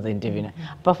വിടുന്നത് ഇൻ്റർവ്യൂവിന്.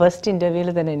 അപ്പോൾ ഫസ്റ്റ് ഇൻ്റർവ്യൂവിൽ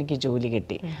തന്നെ എനിക്ക് ജോലി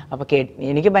കിട്ടി. അപ്പോൾ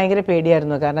എനിക്ക് ഭയങ്കര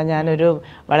പേടിയായിരുന്നു. കാരണം ഞാനൊരു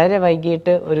വളരെ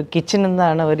വൈകിട്ട് ഒരു കിച്ചണിൽ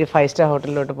നിന്നാണ് ഒരു 5 star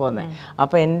ഹോട്ടലിലോട്ട് പോകുന്നത്.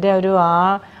 അപ്പോൾ എൻ്റെ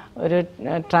ഒരു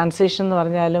ട്രാൻസിഷൻ എന്ന്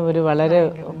പറഞ്ഞാലും ഒരു വളരെ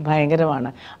ഭയങ്കരമാണ്.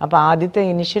 അപ്പോൾ ആദ്യത്തെ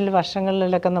ഇനിഷ്യൽ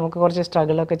വർഷങ്ങളിലൊക്കെ നമുക്ക് കുറച്ച്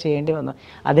സ്ട്രഗിളൊക്കെ ചെയ്യേണ്ടി വന്നു.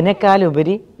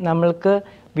 അതിനേക്കാളുപരി നമ്മൾക്ക്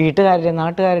വീട്ടുകാരുടെ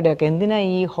നാട്ടുകാരുടെയൊക്കെ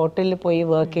എന്തിനാണ് ഈ ഹോട്ടലിൽ പോയി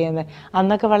വർക്ക് ചെയ്യുന്നത്?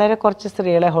 അന്നൊക്കെ വളരെ കുറച്ച്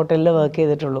സ്ത്രീകളെ ഹോട്ടലിൽ വർക്ക്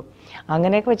ചെയ്തിട്ടുള്ളൂ.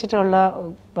 അങ്ങനെയൊക്കെ വെച്ചിട്ടുള്ള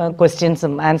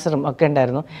ക്വസ്റ്റ്യൻസും ആൻസറും ഒക്കെ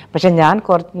ഉണ്ടായിരുന്നു. പക്ഷെ ഞാൻ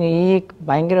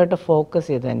ഭയങ്കരമായിട്ട് ഫോക്കസ്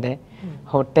ചെയ്തു എൻ്റെ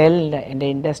ഹോട്ടലിൻ്റെ, എൻ്റെ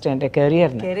ഇൻഡസ്ട്രി, എൻ്റെ കരിയർ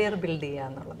ബിൽഡ് ചെയ്യുക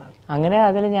എന്നുള്ളതാണ്. അങ്ങനെ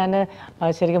അതിൽ ഞാൻ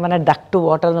ശരിക്കും പറഞ്ഞാൽ ഡക്ക് ടു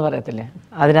വാട്ടർ എന്ന് പറയത്തില്ലേ,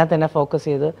 അതിനകത്ത് തന്നെ ഫോക്കസ്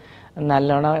ചെയ്ത്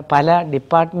നല്ലോണം പല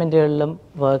ഡിപ്പാർട്ട്മെൻറ്റുകളിലും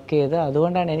വർക്ക് ചെയ്ത്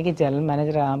അതുകൊണ്ടാണ് എനിക്ക് ജനറൽ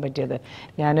മാനേജർ ആകാൻ പറ്റിയത്.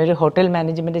 ഞാനൊരു ഹോട്ടൽ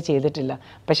മാനേജ്മെൻറ്റ് ചെയ്തിട്ടില്ല.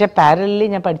 പക്ഷേ പാരലലി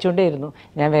ഞാൻ പഠിച്ചുകൊണ്ടേയിരുന്നു.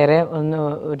 ഞാൻ വേറെ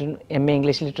ഒരു MA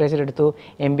ഇംഗ്ലീഷ് ലിറ്ററേച്ചർ എടുത്തു,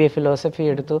 MBA ഫിലോസഫി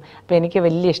എടുത്തു. അപ്പോൾ എനിക്ക്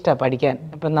വലിയ ഇഷ്ടമാണ് പഠിക്കാൻ.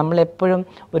 അപ്പം നമ്മളെപ്പോഴും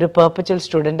ഒരു പെർപ്പച്വൽ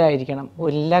സ്റ്റുഡൻ്റ് ആയിരിക്കണം.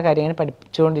 എല്ലാ കാര്യങ്ങളും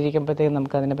പഠിച്ചുകൊണ്ടിരിക്കുമ്പോഴത്തേക്കും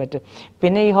നമുക്കതിനെ പറ്റും.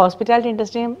 പിന്നെ ഈ ഹോസ്പിറ്റാലിറ്റി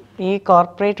ഇൻഡസ്ട്രിയും ഈ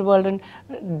കോർപ്പറേറ്റ് വേൾഡും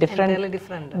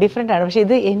ഡിഫറെൻ്റ് ആണ്. പക്ഷേ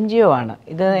ഇത് NGO ആണ്.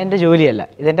 ഇത് എൻ്റെ ജോലിയല്ല,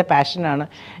 ഇതെൻ്റെ പാഷനാണ്.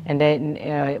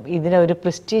 ഇതിനെ ഒരു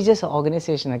പ്രസ്റ്റീജിയസ്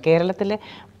ഓർഗനൈസേഷനാണ്. കേരളത്തിലെ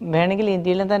വേണമെങ്കിൽ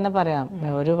ഇന്ത്യയിലും തന്നെ പറയാം,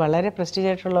 ഒരു വളരെ പ്രസ്റ്റീജ്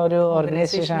ആയിട്ടുള്ള ഒരു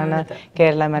ഓർഗനൈസേഷനാണ്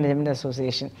കേരള മാനേജ്മെൻറ്റ്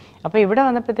അസോസിയേഷൻ. അപ്പോൾ ഇവിടെ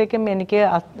വന്നപ്പോഴത്തേക്കും എനിക്ക്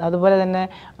അതുപോലെ തന്നെ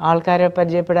ആൾക്കാരെ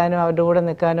പരിചയപ്പെടാനും അവരുടെ കൂടെ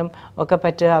നിൽക്കാനും ഒക്കെ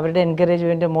പറ്റുക, അവരുടെ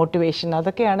എൻകറേജ്മെൻറ്റ്, മോട്ടിവേഷൻ,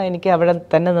 അതൊക്കെയാണ് എനിക്ക് അവിടെ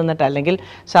തന്നെ നിന്നിട്ട്. അല്ലെങ്കിൽ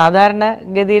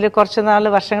സാധാരണഗതിയിൽ കുറച്ച്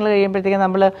വർഷങ്ങൾ കഴിയുമ്പോഴത്തേക്കും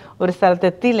നമ്മൾ ഒരു സ്ഥലത്ത്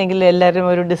എത്തിയില്ലെങ്കിൽ എല്ലാവരും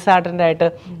ഒരു ഡിസ്ഹാർട്ടൻഡ് ആയിട്ട്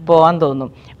പോകാൻ തോന്നും.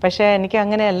 പക്ഷേ എനിക്ക്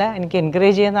അങ്ങനെയല്ല. എനിക്ക്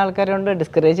എൻകറേജ് ചെയ്യുന്ന ആൾക്കാരുണ്ട്,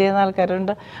 ഡിസ്കറേജ് ചെയ്യുന്ന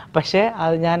ആൾക്കാരുണ്ട്. പക്ഷേ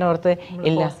അത് ഞാൻ ഓർത്ത്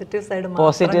ഇല്ല,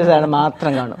 പോസിറ്റീവ് സൈഡ്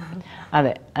മാത്രം കാണും.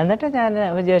 അതെ. എന്നിട്ട് ഞാൻ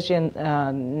വിചാരിച്ചു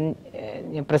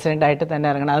പ്രസിഡൻ്റായിട്ട് തന്നെ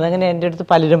ഇറങ്ങണം. അതങ്ങനെ എൻ്റെ അടുത്ത്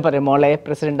പലരും പറയും, മോളെ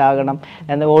പ്രസിഡൻ്റ് ആകണം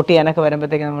എന്ന് വോട്ട് ചെയ്യാനൊക്കെ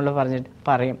വരുമ്പോഴത്തേക്കും നമ്മൾ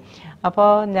പറയും. അപ്പോൾ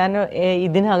ഞാൻ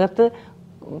ഇതിനകത്ത്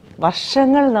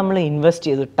വർഷങ്ങൾ നമ്മൾ ഇൻവെസ്റ്റ്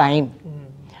ചെയ്തു, ടൈം.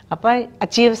 അപ്പോൾ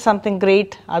അച്ചീവ് സംതിങ്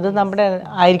ഗ്രേറ്റ് അത് നമ്മുടെ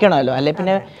ആയിരിക്കണമല്ലോ, അല്ലെ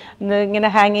പിന്നെ ഇങ്ങനെ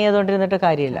ഹാങ് ചെയ്തുകൊണ്ടിരുന്നിട്ട്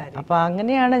കാര്യമില്ല. അപ്പോൾ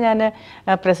അങ്ങനെയാണ് ഞാൻ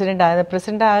പ്രസിഡൻ്റ് ആയത്.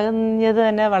 പ്രസിഡൻ്റ് ആകുന്നത്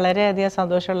തന്നെ വളരെയധികം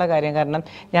സന്തോഷമുള്ള കാര്യം. കാരണം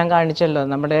ഞാൻ കാണിച്ചല്ലോ,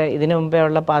 നമ്മുടെ ഇതിനു മുമ്പേ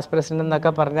ഉള്ള പാസ്റ്റ് പ്രസിഡന്റ്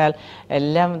എന്നൊക്കെ പറഞ്ഞാൽ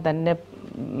എല്ലാം തന്നെ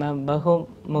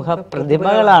ബഹുമുഖ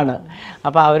പ്രതിഭകളാണ്.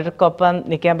 അപ്പോൾ അവർക്കൊപ്പം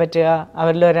നിൽക്കാൻ പറ്റുക,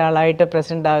 അവരിൽ ഒരാളായിട്ട്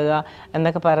പ്രസിഡൻ്റ് ആകുക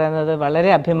എന്നൊക്കെ പറയുന്നത് വളരെ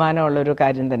അഭിമാനമുള്ളൊരു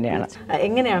കാര്യം തന്നെയാണ്.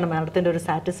 എങ്ങനെയാണ് മാഡത്തിൻ്റെ ഒരു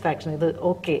സാറ്റിസ്ഫാക്ഷൻ? ഇത്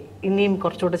ഓക്കെ, ഇനിയും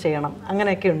കുറച്ചുകൂടെ ചെയ്യണം,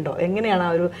 അങ്ങനെയൊക്കെ ഉണ്ടോ? എങ്ങനെയാണ്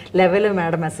ആ ഒരു ലെവല്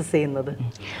മാഡം അസസ് ചെയ്യുന്നത്?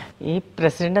 ഈ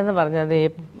പ്രസിഡന്റ് എന്ന് പറഞ്ഞത് ഈ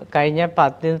കഴിഞ്ഞ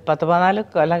 14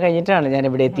 കൊല്ലം കഴിഞ്ഞിട്ടാണ് ഞാൻ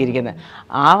ഇവിടെ എത്തിയിരിക്കുന്നത്.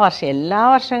 ആ വർഷം എല്ലാ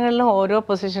വർഷങ്ങളിലും ഓരോ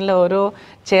പൊസിഷനിലും ഓരോ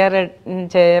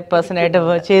ചെയർപേഴ്സണായിട്ട്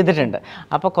ചെയ്തിട്ടുണ്ട്.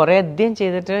 അപ്പോൾ കുറേ അധികം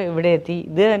ചെയ്തിട്ട് ഇവിടെ എത്തി.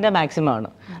 ഇത് എൻ്റെ മാക്സിമം ആണ്.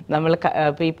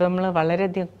 ഇപ്പം നമ്മൾ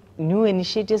വളരെയധികം ന്യൂ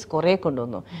ഇനിഷ്യേറ്റീവ്സ് കുറേ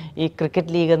കൊണ്ടുവന്നു. ഈ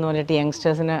ക്രിക്കറ്റ് ലീഗ് എന്ന് പറഞ്ഞിട്ട്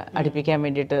യങ്സ്റ്റേഴ്സിനെ അടുപ്പിക്കാൻ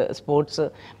വേണ്ടിയിട്ട് സ്പോർട്സ്,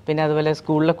 പിന്നെ അതുപോലെ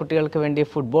സ്കൂളിലെ കുട്ടികൾക്ക് വേണ്ടി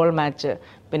ഫുട്ബോൾ മാച്ച്,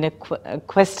 പിന്നെ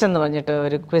ക്വസ്റ്റ് എന്ന് പറഞ്ഞിട്ട്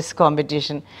ഒരു ക്വിസ്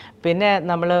കോമ്പറ്റീഷൻ, പിന്നെ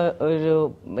നമ്മൾ ഒരു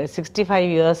 65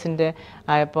 ഇയേഴ്സിൻ്റെ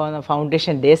ആയപ്പോൾ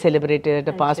ഫൗണ്ടേഷൻ ഡേ സെലിബ്രേറ്റ്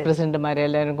ചെയ്തിട്ട് പാസ്റ്റ് പ്രസിഡന്റുമാരെ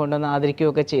എല്ലാവരും കൊണ്ടുവന്ന്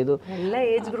ആദരിക്കുകയൊക്കെ ചെയ്തു.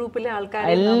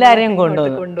 എല്ലാവരെയും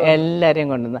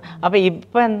കൊണ്ടുവന്നു. അപ്പോൾ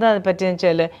ഇപ്പോൾ എന്താ പറ്റിയെന്ന്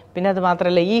വെച്ചാൽ, പിന്നെ അത്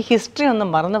മാത്രമല്ല ഈ ഹിസ്റ്ററി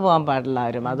ഒന്നും മറന്നു പോകാൻ പാടില്ല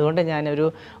ആരും. അതുകൊണ്ട് ഞാനൊരു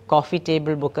കോഫി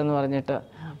ടേബിൾ ബുക്ക് എന്ന് പറഞ്ഞിട്ട്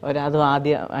അതും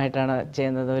ആദ്യമായിട്ടാണ്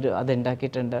ചെയ്യുന്നത്,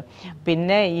 അതുണ്ടാക്കിയിട്ടുണ്ട്.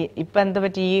 പിന്നെ ഇപ്പം എന്താ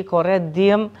പറ്റി, ഈ കുറേ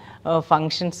അധികം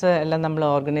ഫങ്ഷൻസ് എല്ലാം നമ്മൾ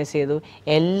ഓർഗനൈസ് ചെയ്തു.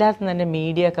 എല്ലാത്തും തന്നെ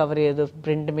മീഡിയ കവർ ചെയ്തു,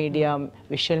 പ്രിൻറ്റ് മീഡിയ,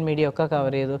 വിഷ്വൽ മീഡിയ ഒക്കെ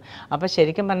കവർ ചെയ്തു. അപ്പോൾ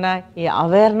ശരിക്കും പറഞ്ഞാൽ ഈ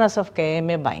അവയർനെസ് ഓഫ്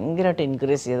KMA ഭയങ്കരമായിട്ട്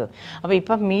ഇൻക്രീസ് ചെയ്തു. അപ്പോൾ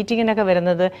ഇപ്പം മീറ്റിങ്ങിനൊക്കെ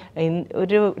വരുന്നത്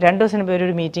ഒരു 2 ദിവസത്തിന് പേര്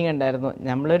ഒരു മീറ്റിംഗ് ഉണ്ടായിരുന്നു.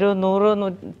 നമ്മളൊരു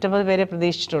 100-150 പേരെ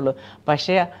പ്രതീക്ഷിച്ചിട്ടുള്ളൂ.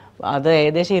 പക്ഷേ അത്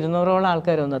ഏകദേശം 200ഓളം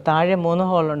ആൾക്കാർ വന്നു. താഴെ 3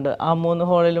 ഹാളുണ്ട്, ആ 3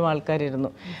 ഹാളിലും ആൾക്കാരിരുന്നു.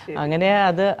 അങ്ങനെ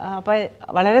അത് അപ്പോൾ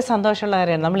വളരെ സന്തോഷമുള്ള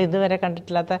കാര്യമാണ്. നമ്മൾ ഇതുവരെ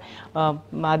കണ്ടിട്ടില്ലാത്ത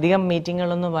അധികം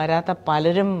മീറ്റിങ്ങുകളൊന്നും വരാത്ത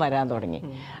പലരും വരാൻ തുടങ്ങി.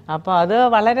 അപ്പോൾ അത്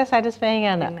വളരെ സാറ്റിസ്ഫൈയിങ്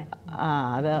ആണ്.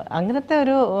 അത് അങ്ങനത്തെ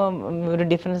ഒരു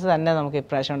ഡിഫറൻസ് തന്നെ നമുക്ക്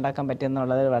ഇപ്രാവശ്യം ഉണ്ടാക്കാൻ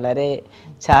പറ്റുമെന്നുള്ളത് വളരെ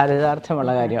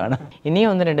ചാരിതാർത്ഥ്യമുള്ള കാര്യമാണ്. ഇനിയും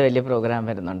 1-2 വലിയ പ്രോഗ്രാം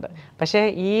വരുന്നുണ്ട്. പക്ഷേ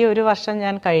ഈ ഒരു വർഷം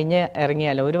ഞാൻ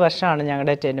ഇറങ്ങിയാലും, ഒരു വർഷമാണ്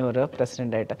ഞങ്ങളുടെ ടെന്യൂർ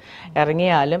പ്രസിഡൻ്റായിട്ട്,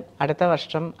 ഇറങ്ങിയാലും അടുത്ത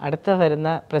വർഷം അടുത്ത വരുന്ന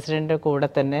പ്രസിഡൻ്റ് കൂടെ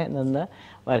തന്നെ നിന്ന്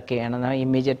വർക്ക് ചെയ്യണം.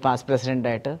 ഇമ്മീഡിയറ്റ് പാസ്റ്റ്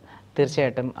പ്രസിഡൻ്റായിട്ട്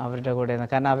തീർച്ചയായിട്ടും അവരുടെ കൂടെ,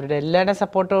 കാരണം അവരുടെ എല്ലാവരുടെയും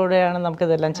സപ്പോർട്ടോടെയാണ്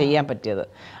നമുക്കിതെല്ലാം ചെയ്യാൻ പറ്റിയത്.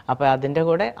 അപ്പോൾ അതിൻ്റെ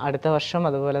കൂടെ അടുത്ത വർഷം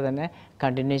അതുപോലെ തന്നെ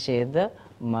കണ്ടിന്യൂ ചെയ്ത്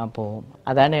പോവും.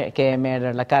 അതാണ് KMAയുടെ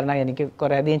ഉള്ള കാരണം. എനിക്ക്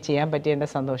കുറേ അധികം ചെയ്യാൻ പറ്റിയതിൻ്റെ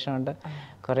സന്തോഷമുണ്ട്.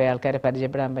 കുറേ ആൾക്കാരെ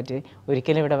പരിചയപ്പെടാൻ പറ്റി,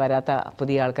 ഒരിക്കലും ഇവിടെ വരാത്ത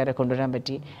പുതിയ ആൾക്കാരെ കൊണ്ടുവരാൻ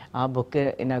പറ്റി, ആ ബുക്ക്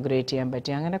ഇനോഗ്രേറ്റ് ചെയ്യാൻ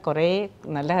പറ്റി, അങ്ങനെ കുറേ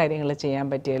നല്ല കാര്യങ്ങൾ ചെയ്യാൻ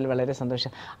പറ്റിയതിൽ വളരെ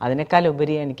സന്തോഷം. അതിനേക്കാൾ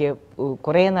ഉപരി എനിക്ക്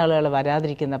കുറേ നാളുകൾ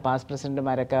വരാതിരിക്കുന്ന പാസ്റ്റ്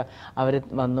പ്രസിഡന്റുമാരൊക്കെ അവർ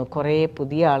വന്നു, കുറേ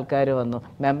പുതിയ ആൾക്കാർ വന്നു,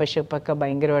 മെമ്പർഷിപ്പൊക്കെ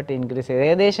ഭയങ്കരമായിട്ട് ഇൻക്രീസ് ചെയ്തു.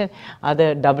 ഏകദേശം അത്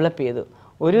ഡെവലപ്പ് ചെയ്തു.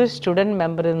 ഒരു സ്റ്റുഡൻറ്റ്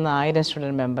മെമ്പറിൽ നിന്ന് 1000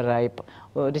 സ്റ്റുഡൻറ്റ് മെമ്പറായി.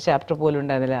 ഒരു ചാപ്റ്റർ പോലും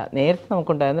ഉണ്ടായിരുന്നില്ല, നേരത്തെ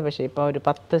നമുക്കുണ്ടായിരുന്നു. പക്ഷേ ഇപ്പോൾ ഒരു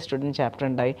 10 സ്റ്റുഡൻറ്റ് ചാപ്റ്റർ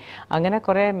ഉണ്ടായി. അങ്ങനെ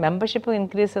കുറേ മെമ്പർഷിപ്പ്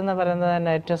ഇൻക്രീസ് എന്ന് പറയുന്നത്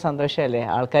തന്നെ ഏറ്റവും സന്തോഷമല്ലേ,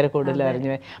 ആൾക്കാർ കൂടുതൽ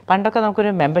അറിഞ്ഞു. പണ്ടൊക്കെ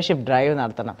നമുക്കൊരു മെമ്പർഷിപ്പ് ഡ്രൈവ്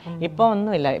നടത്തണം, ഇപ്പോൾ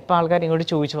ഒന്നുമില്ല. ഇപ്പോൾ ആൾക്കാർ ഇങ്ങോട്ട്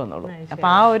ചോദിച്ചു വന്നോളൂ. അപ്പോൾ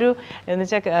ആ ഒരു എന്ന്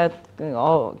വെച്ചാൽ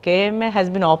KMA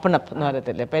has been open up എന്ന്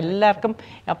പറയത്തില്ലേ, അപ്പോൾ എല്ലാവർക്കും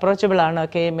അപ്രോച്ചബിൾ ആണ്.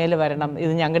 KMAയിൽ വരണം,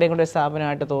 ഇത് ഞങ്ങളുടെയും കൂടെ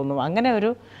സ്ഥാപനമായിട്ട് തോന്നും. അങ്ങനെ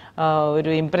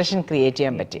ഒരു ഇംപ്രഷൻ ക്രിയേറ്റ്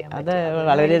ചെയ്യാൻ പറ്റി. അത്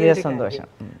വളരെയധികം സന്തോഷം.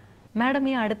 മാഡം,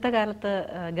 ഈ അടുത്ത കാലത്ത്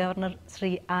ഗവർണർ ശ്രീ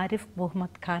ആരിഫ്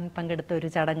മുഹമ്മദ് ഖാൻ പങ്കെടുത്ത ഒരു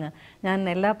ചടങ്ങ് ഞാൻ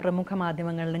എല്ലാ പ്രമുഖ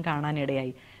മാധ്യമങ്ങളിലും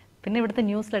കാണാനിടയായി. പിന്നെ ഇവിടുത്തെ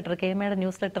ന്യൂസ് ലെറ്റർ, KMAയുടെ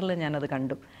ന്യൂസ് ലെറ്ററിൽ ഞാനത്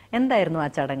കണ്ടു. എന്തായിരുന്നു ആ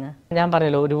ചടങ്ങ്? ഞാൻ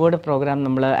പറഞ്ഞല്ലോ, ഒരുപാട് പ്രോഗ്രാം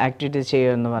നമ്മൾ ആക്ടിവിറ്റീസ്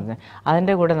ചെയ്യുമെന്ന് പറഞ്ഞ്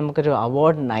അതിൻ്റെ കൂടെ നമുക്കൊരു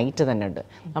അവാർഡ് നൈറ്റ് തന്നെ ഉണ്ട്.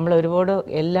 നമ്മൾ ഒരുപാട്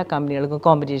എല്ലാ കമ്പനികൾക്കും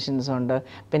കോമ്പറ്റീഷൻസ് ഉണ്ട്.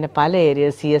 പിന്നെ പല ഏരിയ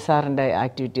CSRൻ്റെ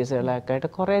ആക്ടിവിറ്റീസുകളൊക്കെ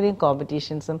ആയിട്ട് കുറേയധികം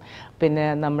കോമ്പറ്റീഷൻസും, പിന്നെ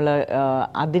നമ്മൾ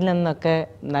അതിൽ നിന്നൊക്കെ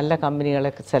നല്ല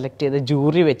കമ്പനികളെ സെലക്ട് ചെയ്ത്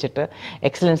ജൂറി വെച്ചിട്ട്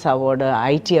എക്സലൻസ് അവാർഡ്,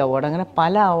 IT അവാർഡ്, അങ്ങനെ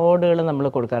പല അവാർഡുകളും നമ്മൾ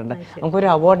കൊടുക്കാറുണ്ട്.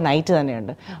 നമുക്കൊരു അവാർഡ് നൈറ്റ്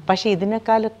തന്നെയുണ്ട്. പക്ഷേ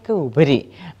ഇതിനേക്കാളൊക്കെ ഉപരി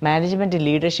മാനേജ്മെൻറ്റ്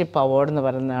ലീഡർഷിപ്പ് അവാർഡ് എന്ന്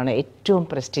പറയുന്നതാണ് ഏറ്റവും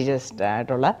പ്രസ്റ്റീജിയസ്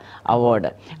ആയിട്ടുള്ള അവാർഡ്.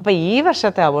 അപ്പോൾ ഈ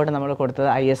വർഷത്തെ അവാർഡ് നമ്മൾ കൊടുത്തത്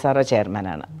ISRO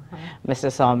ചെയർമാനാണ്,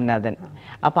 മിസ്റ്റർ സോമനാഥൻ.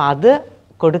 അപ്പോൾ അത്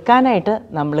കൊടുക്കാനായിട്ട്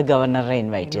നമ്മൾ ഗവർണറെ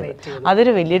ഇൻവൈറ്റ് ചെയ്തു.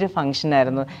 അതൊരു വലിയൊരു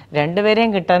ഫംഗ്ഷനായിരുന്നു. 2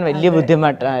 പേരെയും കിട്ടാൻ വലിയ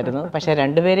ബുദ്ധിമുട്ടായിരുന്നു. പക്ഷേ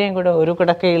 2 പേരെയും കൂടെ ഒരു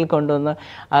കുടക്കയിൽ കൊണ്ടുവന്ന്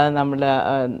അത്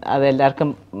അതെല്ലാവർക്കും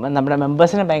നമ്മുടെ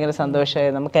മെമ്പേഴ്സിന് ഭയങ്കര സന്തോഷമായി,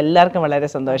 നമുക്ക് എല്ലാവർക്കും വളരെ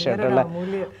സന്തോഷമായിട്ടുള്ള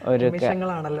ഒരു,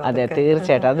 അതെ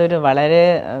തീർച്ചയായിട്ടും അതൊരു വളരെ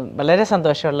വളരെ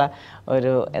സന്തോഷമുള്ള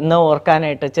ഒരു, എന്ന്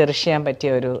ഓർക്കാനായിട്ട് ചെറിഷ് ചെയ്യാൻ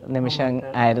പറ്റിയ ഒരു നിമിഷം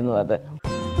ആയിരുന്നു അത്.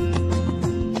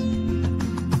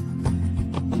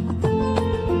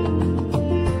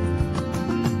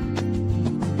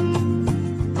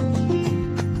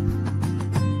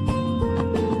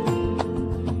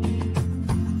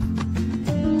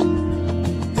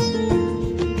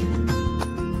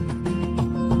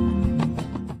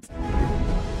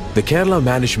 The Kerala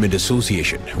Management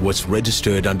Association was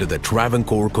registered under the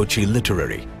Travancore Kochi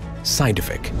Literary,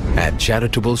 Scientific and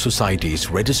Charitable Societies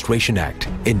Registration Act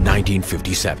in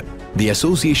 1957. The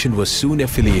association was soon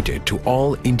affiliated to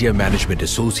All India Management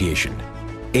Association,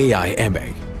 AIMA,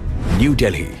 New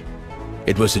Delhi.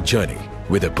 It was a journey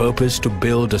with a purpose to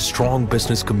build a strong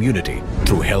business community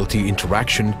through healthy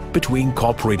interaction between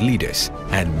corporate leaders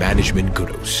and management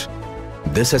gurus.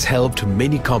 This has helped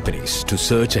many companies to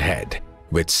surge ahead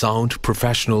with sound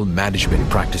professional management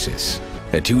practices.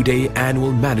 A 2-day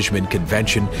annual management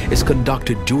convention is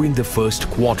conducted during the first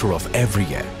quarter of every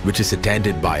year, which is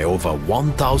attended by over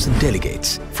 1,000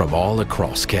 delegates from all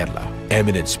across Kerala.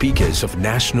 Eminent speakers of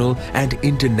national and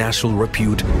international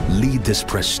repute lead this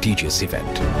prestigious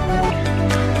event.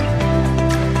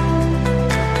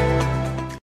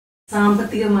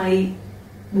 സാമ്പത്തികമായി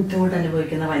ബുദ്ധിമുട്ട്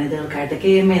അനുഭവിക്കുന്ന വനിതകൾക്കായിട്ട്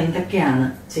KMA എന്തൊക്കെയാണ്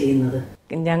ചെയ്യുന്നത്?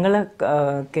 ഞങ്ങൾ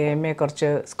KMA കുറച്ച്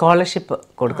scholarship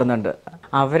കൊടുക്കുന്നുണ്ട്.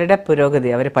 അവരുടെ പുരോഗതി,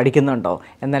 അവർ പഠിക്കുന്നുണ്ടോ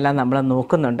എന്നെല്ലാം നമ്മൾ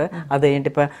നോക്കുന്നുണ്ട്. അത് കഴിഞ്ഞിട്ട്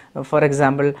ഇപ്പോൾ ഫോർ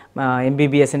എക്സാമ്പിൾ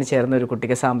MBBSന് ചേർന്ന ഒരു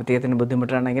കുട്ടിക്ക് സാമ്പത്തികത്തിന്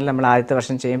ബുദ്ധിമുട്ടാണെങ്കിൽ നമ്മൾ ആദ്യത്തെ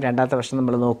വർഷം ചെയ്യും, 2ാമത്തെ വർഷം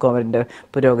നമ്മൾ നോക്കും അവരുടെ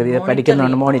പുരോഗതി,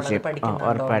 പഠിക്കുന്നുണ്ട്, മോണിറ്റർ ചെയ്യും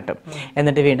ഉറപ്പായിട്ടും.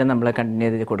 എന്നിട്ട് വീണ്ടും നമ്മൾ കണ്ടിന്യൂ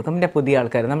ചെയ്ത് കൊടുക്കും. പിന്നെ പുതിയ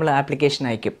ആൾക്കാർ നമ്മൾ ആപ്ലിക്കേഷൻ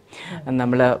അയക്കും,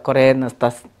 നമ്മൾ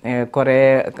കുറേ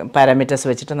പാരാമീറ്റേഴ്സ്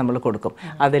വെച്ചിട്ട് നമ്മൾ കൊടുക്കും.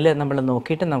 അതിൽ നമ്മൾ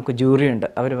നോക്കിയിട്ട് നമുക്ക് ജൂറി ഉണ്ട്,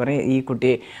 അവർ പറയും ഈ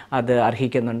കുട്ടി അത്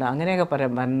അർഹിക്കുന്നുണ്ട്. അങ്ങനെയൊക്കെ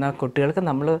വരുന്ന കുട്ടികൾക്ക്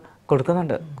നമ്മൾ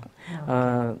കൊടുക്കുന്നുണ്ട്.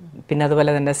 പിന്നെ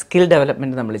അതുപോലെ തന്നെ സ്കിൽ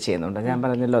ഡെവലപ്മെൻറ്റ് നമ്മൾ ചെയ്യുന്നുണ്ട്. ഞാൻ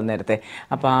പറഞ്ഞല്ലോ നേരത്തെ.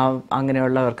 അപ്പോൾ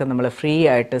അങ്ങനെയുള്ളവർക്ക് നമ്മൾ ഫ്രീ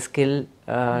ആയിട്ട് സ്കിൽ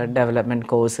ഡെവലപ്മെൻറ്റ്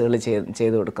കോഴ്സുകൾ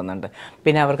ചെയ്ത് കൊടുക്കുന്നുണ്ട്.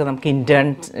 പിന്നെ അവർക്ക് നമുക്ക്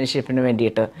ഇൻറ്റേൺഷിപ്പിന്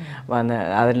വേണ്ടിയിട്ട്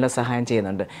അതിനുള്ള സഹായം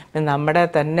ചെയ്യുന്നുണ്ട്. പിന്നെ നമ്മുടെ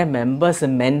തന്നെ മെമ്പേഴ്സ്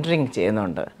മെൻറ്ററിങ്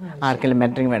ചെയ്യുന്നുണ്ട്. ആർക്കെങ്കിലും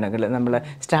മെൻറ്ററിങ് വേണമെങ്കിൽ നമ്മൾ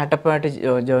സ്റ്റാർട്ടപ്പായിട്ട്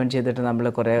ജോയിൻ ചെയ്തിട്ട് നമ്മൾ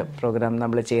കുറേ പ്രോഗ്രാം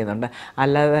നമ്മൾ ചെയ്യുന്നുണ്ട്.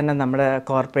 അല്ലാതെ തന്നെ നമ്മുടെ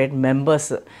കോർപ്പറേറ്റ്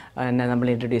മെമ്പേഴ്സ് തന്നെ നമ്മൾ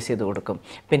ഇൻട്രൊഡ്യൂസ് ചെയ്ത് കൊടുക്കും.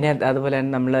 പിന്നെ അതുപോലെ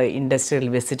തന്നെ നമ്മൾ ഇൻഡസ്ട്രിയൽ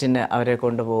വിസിറ്റിന് അവരെ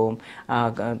കൊണ്ടുപോകും.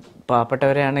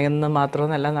 പാവപ്പെട്ടവരാണെങ്കിൽ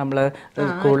മാത്രമൊന്നുമല്ല, നമ്മൾ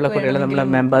കൂടുതൽ കുട്ടികൾ നമ്മളെ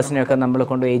മെമ്പേഴ്സിനെയൊക്കെ നമ്മൾ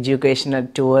കൊണ്ടുപോയി എഡ്യൂക്കേഷണൽ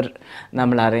ടൂർ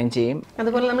നമ്മൾ അറേഞ്ച് ചെയ്യും.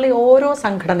 അതുപോലെ നമ്മൾ ഓരോ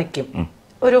സംഘടനയ്ക്കും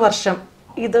ഒരു വർഷം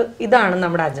ഇതാണ്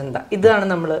നമ്മുടെ അജണ്ട, ഇതാണ്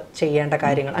നമ്മൾ ചെയ്യേണ്ട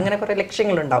കാര്യങ്ങൾ, അങ്ങനെ കുറെ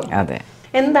ലക്ഷ്യങ്ങളുണ്ടാവും. അതെ.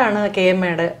 എന്താണ്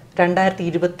KMAയുടെ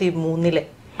 2023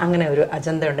 അങ്ങനെ ഒരു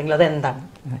അജണ്ട ഉണ്ടെങ്കിൽ അത് എന്താണ്?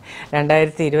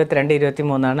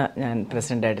 2022-23 ഞാൻ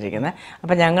പ്രസിഡൻ്റായിട്ടിരിക്കുന്നത്.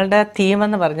 അപ്പോൾ ഞങ്ങളുടെ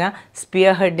തീമെന്ന് പറഞ്ഞാൽ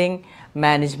സ്പിയർ ഹെഡിങ്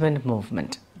മാനേജ്മെൻറ്റ്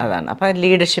മൂവ്മെൻറ്റ്. അതാണ്. അപ്പോൾ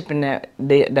ലീഡർഷിപ്പിൻ്റെ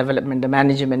development,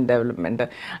 management development,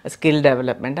 skill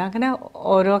development, അങ്ങനെ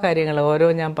ഓരോ കാര്യങ്ങൾ,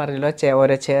 ഞാൻ പറഞ്ഞല്ലോ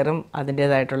ഓരോ ചെയറും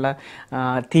അതിൻ്റേതായിട്ടുള്ള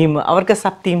തീം, അവർക്ക്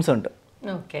സബ് തീംസ് ഉണ്ട്.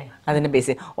 അതിന്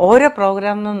ബേസ് ഓരോ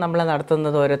പ്രോഗ്രാമിനും നമ്മൾ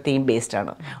നടത്തുന്നത് ഓരോ തീം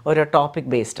ബേസ്ഡാണ്, ഓരോ ടോപ്പിക്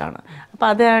ബേസ്ഡാണ്. അപ്പോൾ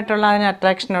അതിനായിട്ടുള്ള അതിന്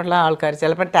അട്രാക്ഷനുള്ള ആൾക്കാർ,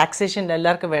 ചിലപ്പോൾ ടാക്സേഷൻ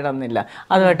എല്ലാവർക്കും വേണമെന്നില്ല,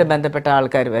 അതുമായിട്ട് ബന്ധപ്പെട്ട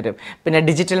ആൾക്കാർ വരും. പിന്നെ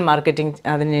ഡിജിറ്റൽ മാർക്കറ്റിംഗ്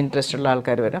അതിന് ഇൻട്രസ്റ്റ് ഉള്ള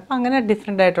ആൾക്കാർ വരും. അപ്പോൾ അങ്ങനെ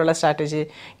ഡിഫറെൻ്റ് ആയിട്ടുള്ള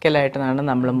സ്ട്രാറ്റജിക്കലായിട്ടാണ്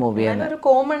നമ്മൾ മൂവ് ചെയ്യുന്നത്.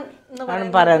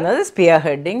 പറയുന്നത് സ്പിയർ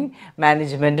ഹെഡിങ്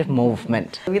മാനേജ്മെൻറ്റ്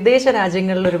മൂവ്മെൻറ്റ്. വിദേശ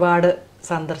രാജ്യങ്ങളിൽ ഒരുപാട്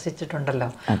സന്ദർശിച്ചിട്ടുണ്ടല്ലോ.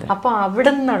 അപ്പൊ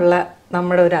അവിടെ നിന്നുള്ള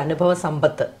നമ്മുടെ ഒരു അനുഭവ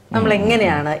സമ്പത്ത് നമ്മൾ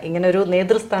എങ്ങനെയാണ് ഇങ്ങനെ ഒരു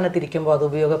നേതൃസ്ഥാനത്തിരിക്കുമ്പോൾ അത്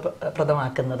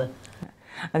ഉപയോഗപ്രദമാക്കുന്നത്?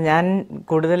 ഞാൻ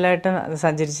കൂടുതലായിട്ടും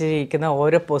സഞ്ചരിച്ചിരിക്കുന്ന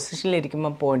ഓരോ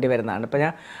പൊസിഷനിലിരിക്കുമ്പോൾ പോകേണ്ടി വരുന്നതാണ്. ഇപ്പോൾ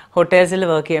ഞാൻ ഹോട്ടൽസിൽ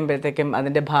വർക്ക് ചെയ്യുമ്പോഴത്തേക്കും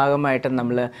അതിൻ്റെ ഭാഗമായിട്ട്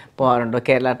നമ്മൾ പോകാറുണ്ട്.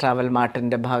 കേരള ട്രാവൽ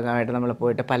മാർട്ടിൻ്റെ ഭാഗമായിട്ട് നമ്മൾ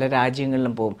പോയിട്ട് പല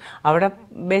രാജ്യങ്ങളിലും പോകും. അവിടെ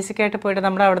ബേസിക്കായിട്ട് പോയിട്ട്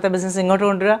നമ്മുടെ അവിടുത്തെ ബിസിനസ് ഇങ്ങോട്ട്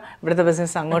കൊണ്ടുവരിക, ഇവിടുത്തെ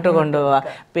ബിസിനസ് അങ്ങോട്ട് കൊണ്ടുപോവുക.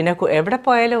 പിന്നെ എവിടെ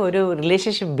പോയാലും ഒരു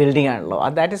റിലേഷൻഷിപ്പ് ബിൽഡിംഗ് ആണല്ലോ,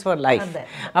 ദാറ്റ് ഈസ് ഫോർ ലൈഫ്.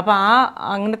 അപ്പോൾ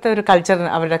അങ്ങനത്തെ ഒരു കൾച്ചർ,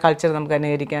 അവരുടെ കൾച്ചർ നമുക്ക്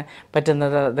അനുകരിക്കാൻ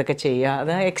പറ്റുന്നത് അതൊക്കെ ചെയ്യുക.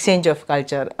 അത് എക്സ്ചേഞ്ച് ഓഫ്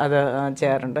കൾച്ചർ അത്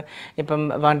ചെയ്യാറുണ്ട്. ഇപ്പം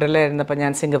വണ്ടർല ഇരുന്നപ്പോൾ ഞാൻ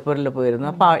സിംഗപ്പൂരിൽ പോയിരുന്നു.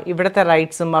 അപ്പോൾ ഇവിടുത്തെ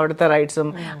റൈറ്റ്സും അവിടുത്തെ റൈറ്റ്സും,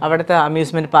 അവിടുത്തെ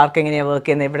അമ്യൂസ്മെൻറ്റ് പാർക്ക് എങ്ങനെയാണ് വർക്ക്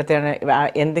ചെയ്യുന്നത്, ഇവിടുത്തെയാണ്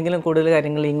എന്തെങ്കിലും കൂടുതൽ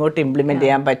കാര്യങ്ങൾ ഇങ്ങോട്ട് ഇംപ്ലിമെൻറ്റ്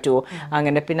ചെയ്യാൻ പറ്റുമോ,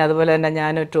 അങ്ങനെ. പിന്നെ അതുപോലെ തന്നെ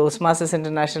ഞാൻ ടോസ്റ്റ് മാസ്റ്റേഴ്സ്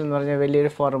ഇൻ്റർനാഷണൽ എന്ന് പറഞ്ഞ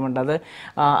വലിയൊരു ഫോറമുണ്ട്.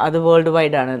 അത് വേൾഡ്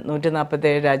വൈഡാണ്,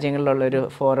 147 രാജ്യങ്ങളിലുള്ളൊരു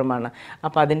ഫോറമാണ്.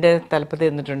 അപ്പോൾ അതിൻ്റെ തലപ്പത്ത്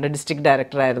ഇരുന്നിട്ടുണ്ട്. ഡിസ്ട്രിക്ട്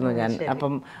ഡയറക്ടറായിരുന്നു ഞാൻ.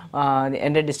 അപ്പം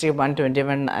എൻ്റെ ഡിസ്ട്രിക്ട്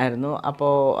 121 ആയിരുന്നു.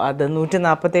 അപ്പോൾ അത്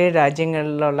 147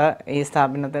 രാജ്യങ്ങളിലുള്ള ഈ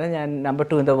സ്ഥാപനത്തിന് ഞാൻ നമ്പർ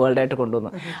 2 ഇൻ ദ വേൾഡ് ആയിട്ട്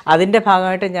കൊണ്ടുവന്നു. അതിൻ്റെ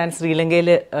ഭാഗമായിട്ട് ഞാൻ ശ്രീലങ്കയിൽ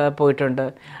പോയിട്ടുണ്ട്.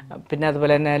 പിന്നെ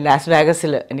അതുപോലെ തന്നെ ലാസ്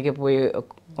വേഗസിൽ എനിക്ക് പോയി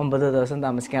 9 ദിവസം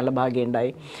താമസിക്കാനുള്ള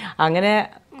ഭാഗ്യമുണ്ടായി. അങ്ങനെ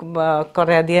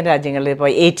കുറേ അധികം രാജ്യങ്ങളിൽ ഇപ്പോൾ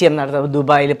ATM നടത്തുക,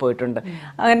 ദുബായിൽ പോയിട്ടുണ്ട്.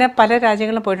 അങ്ങനെ പല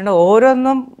രാജ്യങ്ങളിലും പോയിട്ടുണ്ട്.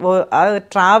 ഓരോന്നും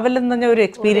ട്രാവൽ എന്ന് പറഞ്ഞാൽ ഒരു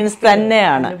എക്സ്പീരിയൻസ്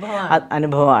തന്നെയാണ്,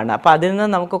 അനുഭവമാണ്. അപ്പോൾ അതിൽ നിന്ന്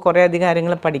നമുക്ക് കുറേ അധികം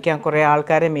കാര്യങ്ങൾ പഠിക്കാം, കുറേ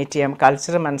ആൾക്കാരെ മീറ്റ് ചെയ്യാം,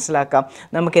 കൾച്ചർ മനസ്സിലാക്കാം,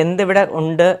 നമുക്ക് എന്തിവിടെ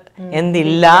ഉണ്ട്,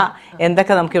 എന്തില്ല,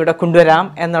 എന്തൊക്കെ നമുക്കിവിടെ കൊണ്ടുവരാം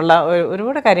എന്നുള്ള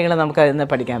ഒരുപാട് കാര്യങ്ങൾ നമുക്ക് അതിൽ നിന്ന്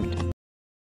പഠിക്കാൻ പറ്റും.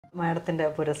 മാഡത്തിൻ്റെ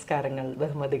പുരസ്കാരങ്ങൾ,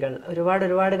 ബഹുമതികൾ,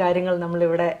 ഒരുപാട് കാര്യങ്ങൾ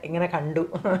നമ്മളിവിടെ ഇങ്ങനെ കണ്ടു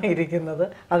ഇരിക്കുന്നത്,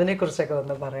 അതിനെക്കുറിച്ചൊക്കെ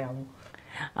ഒന്ന് പറയാമോ?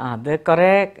 അത്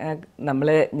കുറേ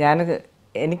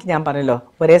ഞാൻ പറഞ്ഞല്ലോ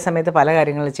ഒരേ സമയത്ത് പല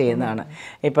കാര്യങ്ങൾ ചെയ്യുന്നതാണ്.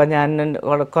 ഇപ്പോൾ ഞാൻ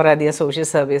കുറേ അധികം സോഷ്യൽ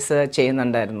സർവീസ്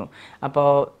ചെയ്യുന്നുണ്ടായിരുന്നു. അപ്പോൾ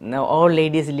ഓൾ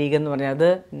ലേഡീസ് ലീഗ് എന്ന് പറഞ്ഞാൽ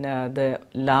അത്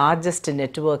largest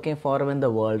networking forum in the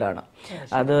വേൾഡാണ്.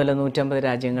 അതുപോലെ 150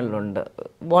 രാജ്യങ്ങളിലുണ്ട്.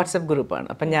 വാട്സപ്പ് ഗ്രൂപ്പാണ്.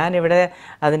 അപ്പം ഞാനിവിടെ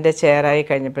അതിൻ്റെ ചെയറായി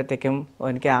കഴിഞ്ഞപ്പോഴത്തേക്കും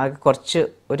എനിക്ക് ആകെ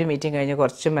ഒരു മീറ്റിംഗ് കഴിഞ്ഞ്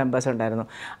കുറച്ച് മെമ്പേഴ്സ് ഉണ്ടായിരുന്നു.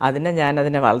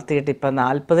 ഞാനതിനെ വളർത്തിയിട്ട് ഇപ്പം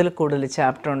 40-ൽ കൂടുതൽ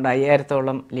ചാപ്റ്റർ ഉണ്ട്,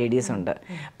 5000-ഓളം ലേഡീസ് ഉണ്ട്.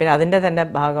 പിന്നെ അതിൻ്റെ തന്നെ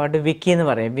ഭാഗമായിട്ട് വിക്കി എന്ന്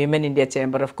പറയും, women India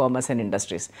chamber of commerce and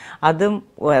industries.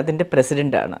 അതിൻ്റെ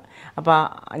പ്രസിഡൻ്റാണ്. അപ്പോൾ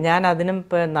ഞാൻ അതിനും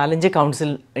ഇപ്പോൾ 4-5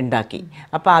 കൗൺസിൽ ഉണ്ടാക്കി.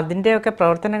 അപ്പോൾ അതിൻ്റെയൊക്കെ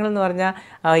പ്രവർത്തനങ്ങൾ എന്ന് പറഞ്ഞാൽ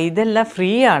ഇതെല്ലാം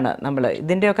ഫ്രീ ആണ്.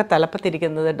 ഇതിൻ്റെയൊക്കെ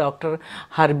തലപ്പത്തിരിക്കുന്നത് ഡോക്ടർ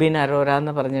ഹർബിൻ അറോറ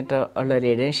എന്ന് പറഞ്ഞിട്ട് ഉള്ള ഒരു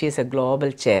lady. She is A global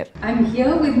chair. I'm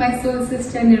here with my soul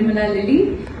sister Nirmala Lilly,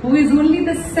 who is only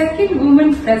the second woman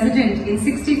president in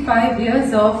 65 years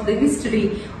of the history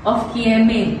of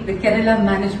KMA, the Kerala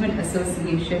Management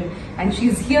Association. And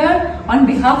she's here on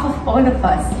behalf of all of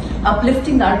us,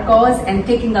 uplifting our cause and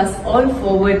taking us all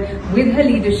forward with her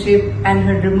leadership and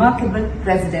her remarkable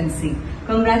presidency.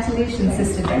 Congratulations,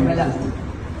 Sister Nirmala.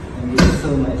 Thank you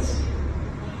so much.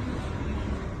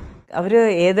 അവർ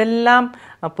ഏതെല്ലാം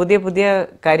പുതിയ പുതിയ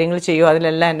കാര്യങ്ങൾ ചെയ്യും,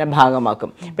 അതിലെല്ലാം എന്നെ ഭാഗമാക്കും.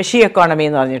 ഇപ്പോൾ she economy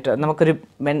എന്ന് പറഞ്ഞിട്ട് നമുക്കൊരു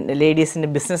ലേഡീസിൻ്റെ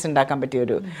ബിസിനസ് ഉണ്ടാക്കാൻ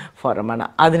പറ്റിയൊരു ഫോറമാണ്,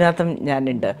 അതിനകത്തും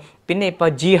ഞാനുണ്ട്. പിന്നെ ഇപ്പോൾ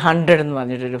G100 എന്ന്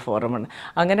പറഞ്ഞിട്ടൊരു ഫോറമാണ്.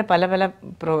 അങ്ങനെ പല പല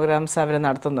പ്രോഗ്രാംസ് അവർ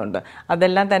നടത്തുന്നുണ്ട്.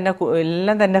 അതെല്ലാം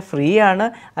തന്നെ ഫ്രീ ആണ്.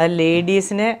 അത്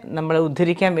ലേഡീസിനെ നമ്മൾ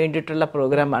ഉദ്ധരിക്കാൻ വേണ്ടിയിട്ടുള്ള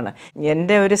പ്രോഗ്രാമാണ്.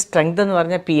 എൻ്റെ ഒരു സ്ട്രെങ്ത് എന്ന്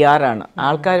പറഞ്ഞാൽ PR ആണ്,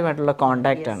 ആൾക്കാരുമായിട്ടുള്ള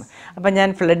കോണ്ടാക്റ്റാണ്. അപ്പം ഞാൻ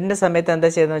ഫ്ലഡിൻ്റെ സമയത്ത് എന്താ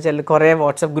ചെയ്തതെന്ന് വെച്ചാൽ കുറേ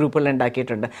വാട്സപ്പ് ഗ്രൂപ്പുകൾ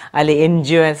ഉണ്ടാക്കിയിട്ടുണ്ട്. അതിൽ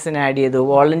NGOസിനെ ആഡ് ചെയ്തു,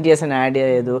 വോളണ്ടിയേഴ്സിനെ ആഡ്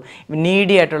ചെയ്തു,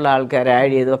 നീഡി ആയിട്ടുള്ള ആൾക്കാരെ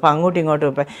ആഡ് ചെയ്തു. അപ്പോൾ അങ്ങോട്ടും ഇങ്ങോട്ടും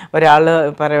ഇപ്പം ഒരാൾ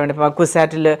പറയുന്നുണ്ട്, ഇപ്പോൾ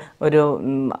കുസാറ്റിൽ ഒരു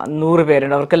 100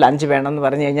 പേരുണ്ട്, അവർക്ക് ലഞ്ച് വേണമെന്ന്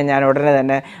പറഞ്ഞു കഴിഞ്ഞാൽ ഞാൻ ഉടനെ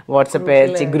തന്നെ വാട്സപ്പ്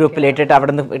ഗ്രൂപ്പിൽ ഇട്ടിട്ട്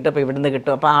അവിടെ നിന്ന് ഇട്ടപ്പോൾ ഇവിടുന്ന്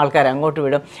കിട്ടും. അപ്പോൾ ആൾക്കാർ അങ്ങോട്ട്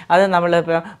വിടും. അത്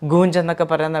നമ്മളിപ്പോൾ ഗൂഞ്ച് എന്നൊക്കെ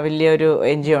പറയുന്ന വലിയൊരു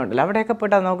NGO ഉണ്ടല്ലോ, അവിടെയൊക്കെ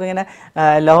പോയിട്ടാൽ നമുക്കിങ്ങനെ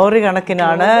ലോറി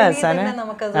കണക്കിനാണ്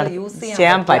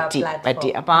ചെയ്യാൻ പറ്റി.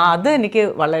 അപ്പോൾ അത് എനിക്ക്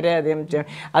വളരെയധികം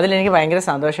അതിലെനിക്ക് ഭയങ്കര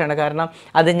സന്തോഷമാണ്. കാരണം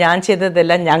അത് ഞാൻ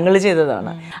ചെയ്തതല്ല, ഞങ്ങൾ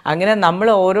ചെയ്തതാണ്. അങ്ങനെ നമ്മൾ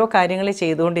ഓരോ കാര്യങ്ങൾ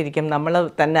ചെയ്തുകൊണ്ടിരിക്കും, നമ്മൾ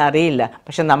തന്നെ അറിയില്ല,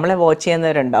 പക്ഷെ നമ്മളെ വാച്ച്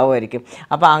ചെയ്യുന്നവരുണ്ടാവുമായിരിക്കും.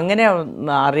 അപ്പോൾ അങ്ങനെ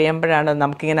അറിയുമ്പോഴാണ്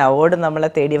നമുക്കിങ്ങനെ അവാർഡ്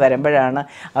നമ്മളെ തേടി വരുമ്പോഴാണ്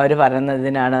അവർ പറയുന്നത്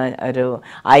ഇതിനാണ് ഒരു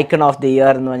ഐക്കൺ ഓഫ് ദി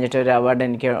ഇയർ എന്ന് പറഞ്ഞിട്ട് ഒരു അവാർഡ്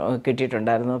എനിക്ക്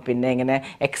കിട്ടിയിട്ടുണ്ടായിരുന്നു. പിന്നെ ഇങ്ങനെ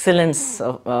എക്സലൻസ്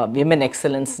വിമൻ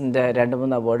എക്സലൻസിൻ്റെ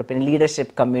 2-3 അവാർഡ്, പിന്നെ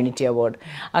ലീഡർഷിപ്പ് കമ്മ്യൂണിറ്റി അവാർഡ്,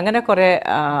 അങ്ങനെ കുറേ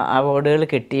അവാർഡുകൾ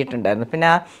കിട്ടിയിട്ടുണ്ടായിരുന്നു. പിന്നെ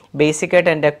ആ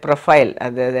ബേസിക്കായിട്ട് എൻ്റെ പ്രൊഫൈൽ,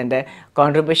 അതായത് എൻ്റെ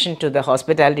കോൺട്രിബ്യൂഷൻ ടു ദ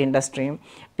ഹോസ്പിറ്റാലിറ്റി ഇൻഡസ്ട്രിയും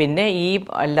പിന്നെ ഈ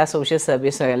എല്ലാ സോഷ്യൽ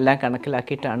സർവീസും എല്ലാം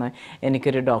കണക്കിലാക്കിയിട്ടാണ്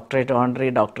എനിക്കൊരു ഓണററി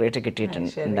ഡോക്ടറേറ്റ്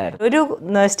കിട്ടിയിട്ടുണ്ടായിരുന്നു. ഒരു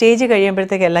സ്റ്റേജ്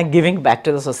കഴിയുമ്പോഴത്തേക്ക് എല്ലാം giving back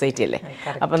to the society അല്ലേ.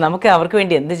 അപ്പോൾ നമുക്ക് അവർക്ക്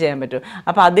വേണ്ടി എന്ത് ചെയ്യാൻ പറ്റും?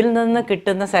 അപ്പോൾ അതിൽ നിന്ന്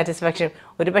കിട്ടുന്ന സാറ്റിസ്ഫാക്ഷൻ,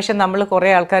 ഒരു പക്ഷേ നമ്മൾ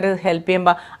കുറേ ആൾക്കാർ ഹെൽപ്പ്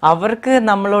ചെയ്യുമ്പോൾ അവർക്ക്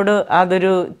നമ്മളോട്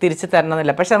അതൊരു തിരിച്ചു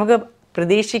തരണമെന്നില്ല, പക്ഷെ നമുക്ക്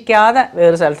പ്രതീക്ഷിക്കാതെ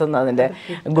വേറെ സ്ഥലത്തുനിന്ന് അതിൻ്റെ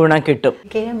ഗുണം കിട്ടും.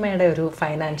 KMAയുടെ ഒരു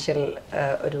ഫൈനാൻഷ്യൽ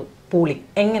ഒരു പൂളിംഗ്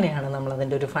എങ്ങനെയാണ് നമ്മൾ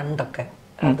അതിൻ്റെ ഒരു ഫണ്ടൊക്കെ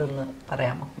അതൊന്ന്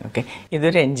പറയാമോ? ഓക്കെ,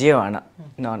 ഇതൊരു NGO ആണ്,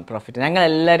 നോൺ പ്രോഫിറ്റ്.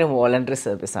 ഞങ്ങളെല്ലാവരും വോളണ്ടറി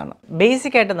സർവീസാണ്.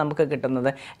 ബേസിക്കായിട്ട് നമുക്ക് കിട്ടുന്നത്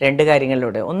 2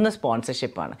 കാര്യങ്ങളിലൂടെ. ഒന്ന്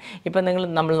സ്പോൺസർഷിപ്പാണ്. ഇപ്പം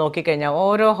നമ്മൾ നോക്കിക്കഴിഞ്ഞാൽ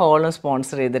ഓരോ ഹോളും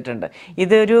സ്പോൺസർ ചെയ്തിട്ടുണ്ട്.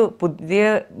 ഇതൊരു പുതിയ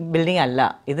ബിൽഡിംഗ് അല്ല,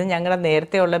 ഇത് ഞങ്ങളുടെ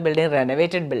നേരത്തെയുള്ള ബിൽഡിംഗ്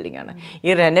റെനോവേറ്റഡ് ബിൽഡിംഗ് ആണ്.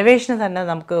 ഈ റെനോവേഷന് തന്നെ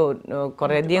നമുക്ക്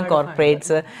കുറേയധികം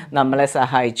കോർപ്പറേറ്റ്സ് നമ്മളെ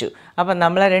സഹായിച്ചു. അപ്പം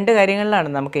നമ്മളെ 2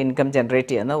 കാര്യങ്ങളിലാണ് നമുക്ക് ഇൻകം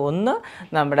ജനറേറ്റ് ചെയ്യുന്നത്. ഒന്ന്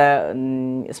നമ്മുടെ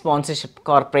സ്പോൺസർഷിപ്പ്,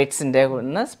 കോർപ്പറേറ്റ്സിൻ്റെ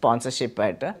ഒന്ന് സ്പോൺസർഷിപ്പായിട്ട്,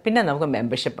 പിന്നെ നമുക്ക്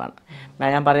മെമ്പർഷിപ്പാണ്.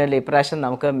 ഞാൻ പറഞ്ഞല്ലോ, ഇപ്രാവശ്യം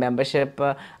നമുക്ക് മെമ്പർഷിപ്പ്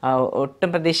ഒട്ടും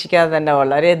പ്രതീക്ഷിക്കാതെ തന്നെ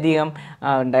വളരെയധികം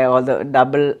ഉണ്ടായി.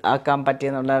 ഡബിൾ ആക്കാൻ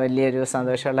പറ്റിയെന്നുള്ള വലിയൊരു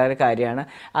സന്തോഷമുള്ള ഒരു കാര്യമാണ്.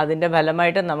 അതിൻ്റെ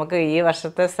ഫലമായിട്ട് നമുക്ക് ഈ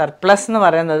വർഷത്തെ സർപ്ലസ് എന്ന്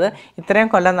പറയുന്നത് ഇത്രയും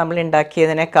കൊല്ലം നമ്മൾ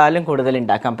ഉണ്ടാക്കിയതിനേക്കാളും കൂടുതൽ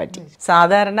ഉണ്ടാക്കാൻ പറ്റി.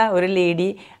 സാധാരണ ഒരു ലേഡി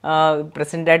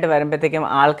പ്രസിഡൻ്റായിട്ട് വരുമ്പോഴത്തേക്കും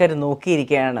ആൾക്കാർ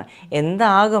നോക്കിയിരിക്കുകയാണ്,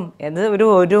 എന്താകും, ഇത്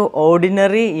ഒരു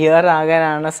ഓർഡിനറി ഇയർ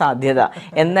ആകാനാണ് സാധ്യത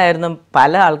എന്നായിരുന്നു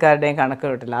പല ആൾക്കാരുടെയും കണക്ക്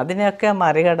കിട്ടില്ല. അതിനൊക്കെ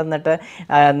മറികടന്നിട്ട്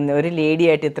ഒരു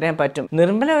ലേഡിയായിട്ട് ഇത്രയും പറ്റും.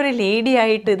 നിർമ്മല ഒരു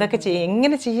ലേഡിയായിട്ട് ഇതൊക്കെ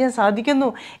എങ്ങനെ ചെയ്യാൻ സാധിക്കുന്നു,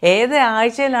 ഏത്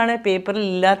ആഴ്ചയിലാണ് പേപ്പറിൽ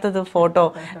ഇല്ലാത്തത് ഫോട്ടോ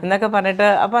എന്നൊക്കെ പറഞ്ഞിട്ട്.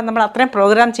 അപ്പോൾ നമ്മൾ അത്രയും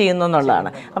പ്രോഗ്രാം ചെയ്യുന്നു എന്നുള്ളതാണ്.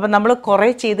 അപ്പോൾ നമ്മൾ കുറേ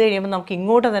ചെയ്ത് കഴിയുമ്പോൾ നമുക്ക്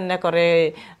ഇങ്ങോട്ട് തന്നെ കുറേ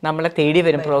നമ്മളെ തേടി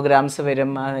വരും, പ്രോഗ്രാംസ്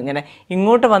വരും, ഇങ്ങനെ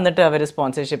ഇങ്ങോട്ട് വന്നിട്ട് അവർ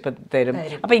സ്പോൺസർഷിപ്പ് തരും.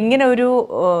 അപ്പോൾ ഇങ്ങനെ ഒരു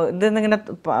ഇതിങ്ങനെ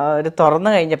ഒരു തുറന്നു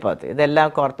കഴിഞ്ഞപ്പോൾ ഇതെല്ലാം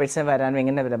കോർപ്പറേറ്റ്സിന് വരാനും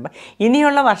ഇങ്ങനെ വരുമ്പോൾ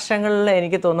ഇനിയുള്ള വർഷങ്ങളിൽ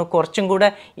എനിക്ക് തോന്നുന്നു കുറച്ചും കൂടെ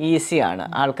ഈസിയാണ്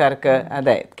ആൾക്കാർക്ക്.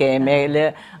 അതെ, KMAയിൽ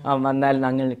വന്നാൽ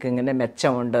ഞങ്ങൾക്ക് ഇങ്ങനെ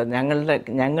മെച്ചമുണ്ട്,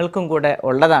 ഞങ്ങൾക്കും കൂടെ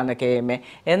ഉള്ളതാണ് KMA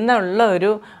എന്നുള്ള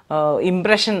ഒരു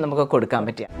ഇംപ്രഷൻ നമുക്ക് കൊടുക്കാൻ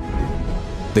പറ്റിയ.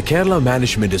 The Kerala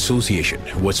Management Association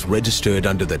was registered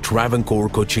under the Travancore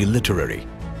Kochi Literary,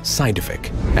 Scientific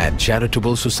and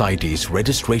Charitable Societies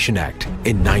Registration Act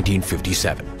in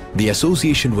 1957. The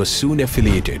association was soon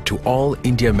affiliated to All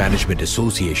India Management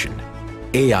Association,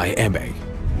 AIMA,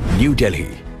 New Delhi.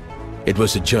 It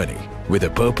was a journey with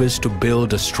a purpose to build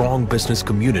a strong business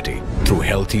community through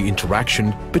healthy interaction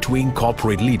between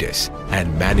corporate leaders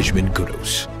and management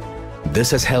gurus.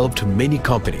 This has helped many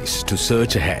companies to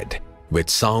surge ahead with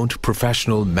sound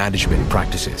professional management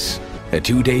practices. A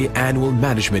 2-day annual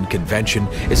management convention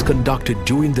is conducted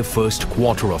during the first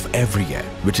quarter of every year,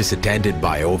 which is attended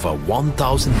by over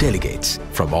 1,000 delegates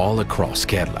from all across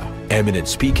Kerala. Eminent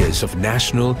speakers of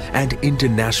national and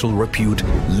international repute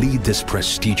lead this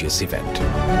prestigious event.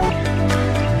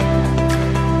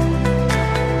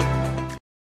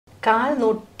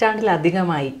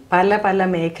 നൂറ്റാണ്ടിലധികമായി പല പല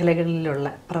മേഖലകളിലുള്ള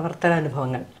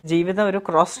പ്രവർത്തനാനുഭവങ്ങൾ. ജീവിതം ഒരു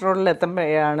cross റോഡിൽ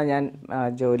എത്തുമ്പോഴാണ് ഞാൻ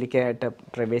ജോലിക്കായിട്ട്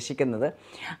പ്രവേശിക്കുന്നത്.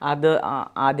 അത്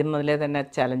ആദ്യം മുതലേ തന്നെ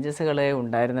ചലഞ്ചസുകളേ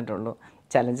ഉണ്ടായിരുന്നിട്ടുള്ളൂ.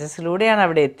 ചലഞ്ചസിലൂടെയാണ്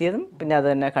അവിടെ എത്തിയതും പിന്നെ അത്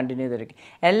തന്നെ കണ്ടിന്യൂ ചെയ്തിരിക്കും.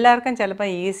 എല്ലാവർക്കും ചിലപ്പോൾ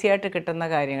ഈസി ആയിട്ട് കിട്ടുന്ന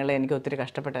കാര്യങ്ങൾ എനിക്ക് ഒത്തിരി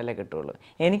കഷ്ടപ്പെട്ടാലേ കിട്ടുള്ളൂ.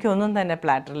 എനിക്കൊന്നും തന്നെ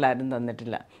പ്ലാറ്ററിൽ ആരും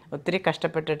തന്നിട്ടില്ല. ഒത്തിരി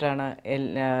കഷ്ടപ്പെട്ടിട്ടാണ്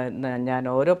ഞാൻ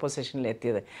ഓരോ പൊസിഷനിൽ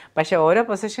എത്തിയത്. പക്ഷേ ഓരോ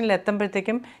പൊസിഷനിൽ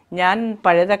എത്തുമ്പോഴത്തേക്കും ഞാൻ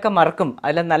പഴയതൊക്കെ മറക്കും.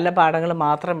 അതിൽ നല്ല പാഠങ്ങൾ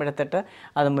മാത്രം എടുത്തിട്ട്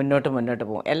അത് മുന്നോട്ട്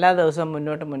പോകും. എല്ലാ ദിവസവും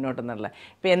മുന്നോട്ട് എന്നുള്ള.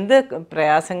 ഇപ്പോൾ എന്ത്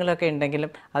പ്രയാസങ്ങളൊക്കെ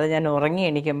ഉണ്ടെങ്കിലും അത് ഞാൻ ഉറങ്ങി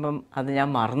എണീക്കുമ്പം അത് ഞാൻ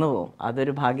മറന്നു പോകും.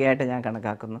 അതൊരു ഭാഗ്യമായിട്ട് ഞാൻ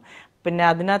കണക്കാക്കുന്നു. പിന്നെ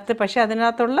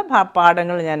അതിനകത്തുള്ള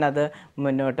പാഠങ്ങൾ ഞാനത്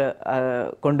മുന്നോട്ട്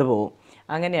കൊണ്ടുപോകും.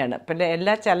 അങ്ങനെയാണ്. പിന്നെ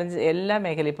എല്ലാ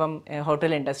മേഖലയും ഇപ്പം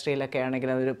ഹോട്ടൽ ഇൻഡസ്ട്രിയിലൊക്കെ ആണെങ്കിൽ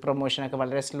അതൊരു പ്രൊമോഷനൊക്കെ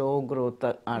വളരെ സ്ലോ ഗ്രോത്ത്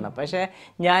ആണ്. പക്ഷേ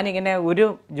ഞാനിങ്ങനെ ഒരു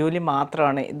ജോലി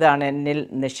മാത്രമാണ്, ഇതാണ് എന്നിൽ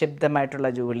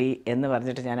നിക്ഷിപ്തമായിട്ടുള്ള ജോലി എന്ന്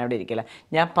പറഞ്ഞിട്ട് ഞാൻ അവിടെ ഇരിക്കില്ല.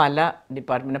 ഞാൻ പല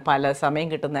ഡിപ്പാർട്ട്മെൻറ്റ് പല സമയം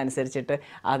കിട്ടുന്ന അനുസരിച്ചിട്ട്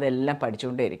അതെല്ലാം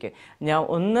പഠിച്ചുകൊണ്ടേയിരിക്കും. ഞാൻ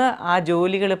ഒന്ന് ആ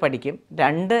ജോലികൾ പഠിക്കും,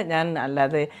 രണ്ട് ഞാൻ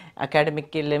അല്ലാതെ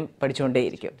അക്കാഡമിക്കിലും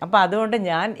പഠിച്ചുകൊണ്ടേയിരിക്കും. അപ്പോൾ അതുകൊണ്ട്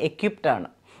ഞാൻ എക്യുപ്ഡാണ്.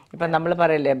 ഇപ്പം നമ്മൾ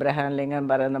പറയില്ലേ, എബ്രഹാം ലിങ്കൻ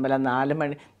പറയുന്ന പോലെ 4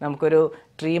 മണി നമുക്കൊരു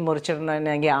ട്രീ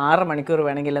മുറിച്ചിടണമെങ്കിൽ 6 മണിക്കൂർ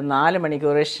വേണമെങ്കിൽ 4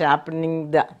 മണിക്കൂർ ഷാർപ്പനിങ്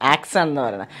ദ ആക്സൺ എന്ന്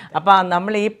പറയുന്നത്. അപ്പോൾ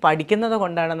നമ്മൾ ഈ പഠിക്കുന്നത്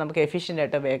കൊണ്ടാണ് നമുക്ക്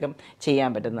എഫിഷ്യൻ്റായിട്ട് വേഗം ചെയ്യാൻ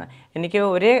പറ്റുന്നത്. എനിക്ക്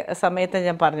ഒരേ സമയത്ത്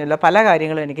ഞാൻ പറഞ്ഞല്ലോ പല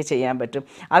കാര്യങ്ങളും എനിക്ക് ചെയ്യാൻ പറ്റും.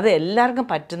 അത് എല്ലാവർക്കും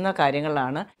പറ്റുന്ന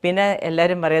കാര്യങ്ങളാണ്. പിന്നെ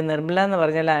എല്ലാവരും പറയാം നിർമ്മല എന്ന്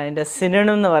പറഞ്ഞാൽ അതിൻ്റെ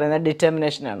സിനോണിം എന്ന് പറയുന്നത്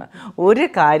ഡിറ്റർമിനേഷനാണ്. ഒരു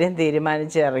കാര്യം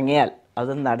തീരുമാനിച്ച് ഇറങ്ങിയാൽ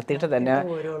അത് നടത്തിയിട്ട് തന്നെ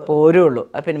പോരുള്ളൂ.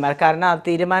 പിന്നെ കാരണം ആ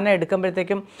തീരുമാനം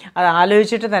എടുക്കുമ്പോഴത്തേക്കും അത്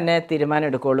ആലോചിച്ചിട്ട് തന്നെ തീരുമാനം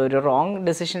എടുക്കുകയുള്ളൂ. ഒരു റോങ്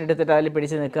ഡിസിഷൻ എടുത്തിട്ട് അതിൽ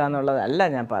പിടിച്ച് നിൽക്കുക എന്നുള്ളതല്ല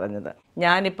ഞാൻ പറഞ്ഞത്.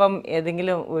 ഞാനിപ്പം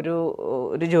ഏതെങ്കിലും ഒരു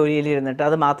ജോലിയിൽ ഇരുന്നിട്ട്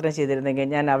അത് മാത്രം ചെയ്തിരുന്നെങ്കിൽ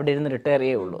ഞാൻ അവിടെ ഇരുന്ന് റിട്ടയർ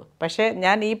ചെയ്യുള്ളൂ. പക്ഷേ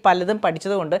ഞാൻ ഈ പലതും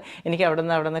പഠിച്ചതുകൊണ്ട് എനിക്ക് അവിടെ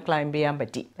നിന്ന് ക്ലൈംബ് ചെയ്യാൻ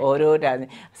പറ്റി. ഓരോ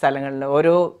സ്ഥലങ്ങളിൽ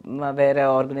ഓരോ വേറെ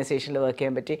ഓർഗനൈസേഷനിൽ വർക്ക്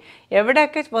ചെയ്യാൻ പറ്റി.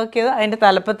 എവിടെയൊക്കെ വർക്ക് ചെയ്തോ അതിൻ്റെ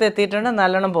തലപ്പത്ത് എത്തിയിട്ടുണ്ട്,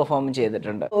 നല്ലോണം പെർഫോം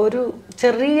ചെയ്തിട്ടുണ്ട്. ഒരു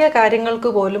ചെറിയ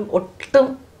കാര്യങ്ങൾക്ക് പോലും ഒട്ടും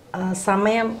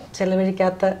സമയം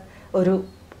ചെലവഴിക്കാത്ത ഒരു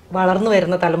വളർന്നു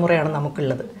വരുന്ന തലമുറയാണ്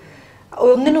നമുക്കുള്ളത്.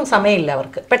 ഒന്നിനും സമയമില്ല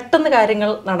അവർക്ക്. പെട്ടെന്ന് കാര്യങ്ങൾ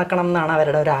നടക്കണം എന്നാണ്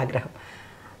അവരുടെ ഒരു ആഗ്രഹം.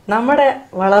 നമ്മുടെ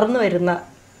വളർന്നു വരുന്ന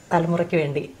തലമുറയ്ക്ക്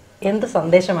വേണ്ടി എന്ത്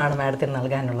സന്ദേശമാണ് മാഡത്തിന്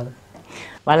നൽകാനുള്ളത്?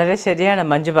 വളരെ ശരിയാണ്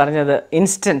മഞ്ജു പറഞ്ഞത്.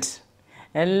 ഇൻസ്റ്റൻറ്റ്,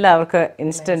 എല്ലാവർക്കും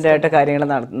ഇൻസ്റ്റൻ്റായിട്ട് കാര്യങ്ങൾ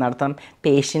നടത്താം.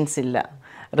 പേഷ്യൻസ് ഇല്ല,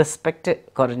 റെസ്പെക്റ്റ്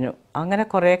കുറഞ്ഞു, അങ്ങനെ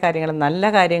കുറേ കാര്യങ്ങൾ, നല്ല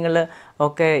കാര്യങ്ങൾ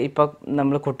ഒക്കെ ഇപ്പോൾ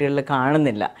നമ്മൾ കുട്ടികളിൽ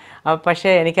കാണുന്നില്ല. പക്ഷേ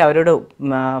എനിക്ക് അവരോട്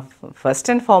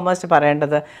ഫസ്റ്റ് ആൻഡ് ഫോർമോസ്റ്റ്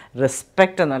പറയേണ്ടത്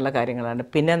റെസ്പെക്റ്റ് എന്നുള്ള കാര്യങ്ങളാണ്.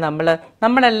 പിന്നെ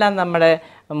നമ്മളെല്ലാം നമ്മുടെ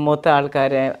മൂത്ത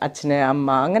ആൾക്കാരെ, അച്ഛനെ, അമ്മ,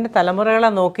 അങ്ങനെ തലമുറകളെ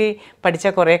നോക്കി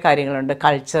പഠിച്ച കുറേ കാര്യങ്ങളുണ്ട്.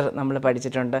 കൾച്ചർ നമ്മൾ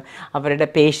പഠിച്ചിട്ടുണ്ട്, അവരുടെ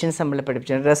പേഷ്യൻസ് നമ്മൾ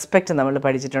പഠിപ്പിച്ചിട്ടുണ്ട്, റെസ്പെക്റ്റ് നമ്മൾ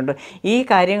പഠിച്ചിട്ടുണ്ട്. ഈ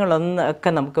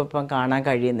കാര്യങ്ങളൊക്കെ നമുക്കിപ്പം കാണാൻ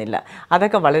കഴിയുന്നില്ല.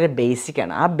 അതൊക്കെ വളരെ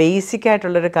ബേസിക്കാണ്. ആ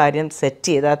ബേസിക്കായിട്ടുള്ളൊരു കാര്യം സെറ്റ്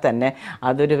ചെയ്താൽ തന്നെ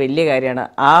അതൊരു വലിയ കാര്യമാണ്.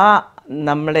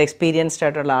 നമ്മുടെ എക്സ്പീരിയൻസ്ഡ്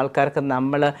ആയിട്ടുള്ള ആൾക്കാർക്ക്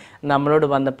നമ്മളോട്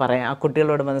വന്ന് പറയാം, ആ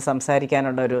കുട്ടികളോട് വന്ന്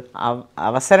സംസാരിക്കാനുള്ള ഒരു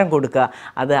അവസരം കൊടുക്കുക,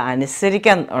 അത്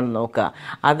അനുസരിക്കാൻ നോക്കുക.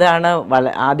 അതാണ്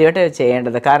ആദ്യമായിട്ട്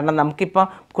ചെയ്യേണ്ടത്. കാരണം നമുക്കിപ്പോൾ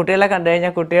കുട്ടികളെ കണ്ടു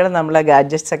കഴിഞ്ഞാൽ കുട്ടികൾ നമ്മളെ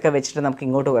ഗാഡ്ജറ്റ്സ് ഒക്കെ വെച്ചിട്ട് നമുക്ക്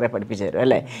ഇങ്ങോട്ട് കുറേ പഠിപ്പിച്ചു തരും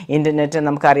അല്ലേ. ഇൻ്റർനെറ്റ്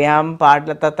നമുക്കറിയാൻ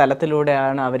പാടില്ലാത്ത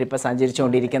തലത്തിലൂടെയാണ് അവരിപ്പോൾ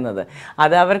സഞ്ചരിച്ചുകൊണ്ടിരിക്കുന്നത്.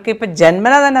 അത് അവർക്കിപ്പോൾ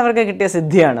ജന്മന തന്നെ അവർക്ക് കിട്ടിയ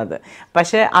സിദ്ധിയാണത്.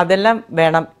 പക്ഷേ അതെല്ലാം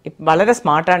വേണം. വളരെ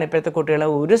സ്മാർട്ടാണ് ഇപ്പോഴത്തെ കുട്ടികൾ,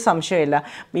 ഒരു സംശയമില്ല.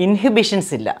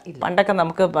 ഇൻഹിബിഷൻസ് ഇല്ല. പണ്ടൊക്കെ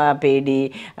നമുക്ക് പേടി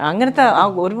അങ്ങനത്തെ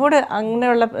ഒരുപാട്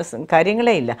അങ്ങനെയുള്ള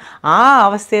കാര്യങ്ങളേ ഇല്ല. ആ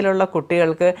അവസ്ഥയിലുള്ള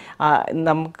കുട്ടികൾക്ക്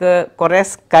നമുക്ക് കുറേ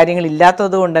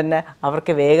കാര്യങ്ങളില്ലാത്തത് കൊണ്ട് തന്നെ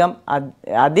അവർക്ക്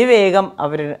അതിവേഗം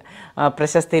അവർ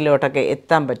പ്രശസ്തിയിലോട്ടൊക്കെ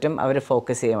എത്താൻ പറ്റും, അവർ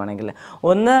ഫോക്കസ് ചെയ്യുവാണെങ്കിൽ.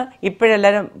 ഒന്ന്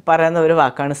ഇപ്പോഴെല്ലാവരും പറയുന്ന ഒരു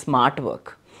വാക്കാണ് സ്മാർട്ട്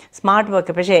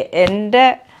വർക്ക്. പക്ഷേ എൻ്റെ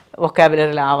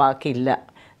വൊക്കാബുലറിയിൽ ആ വാക്കില്ല.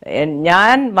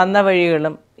 ഞാൻ വന്ന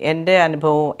വഴികളും എൻ്റെ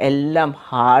അനുഭവവും എല്ലാം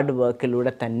ഹാർഡ്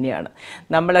വർക്കിലൂടെ തന്നെയാണ്.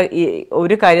 നമ്മൾ ഈ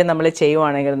ഒരു കാര്യം നമ്മൾ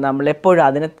ചെയ്യുവാണെങ്കിൽ നമ്മളെപ്പോഴും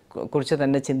അതിനെക്കുറിച്ച്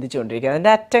തന്നെ ചിന്തിച്ചുകൊണ്ടിരിക്കുക.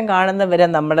 അതിൻ്റെ അറ്റം കാണുന്നവരെ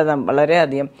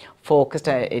വളരെയധികം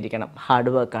ഫോക്കസ്ഡ് ആയിരിക്കണം.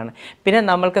 ഹാർഡ് വർക്കാണ്. പിന്നെ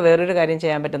നമ്മൾക്ക് വേറൊരു കാര്യം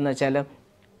ചെയ്യാൻ പറ്റുമെന്ന് വെച്ചാൽ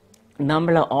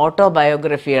നമ്മൾ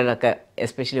ഓട്ടോബയോഗ്രഫികളൊക്കെ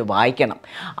എസ്പെഷ്യലി വായിക്കണം.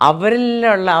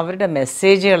 അവരുടെ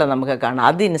മെസ്സേജുകൾ നമുക്ക് കാണാം.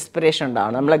 അത് ഇൻസ്പിറേഷൻ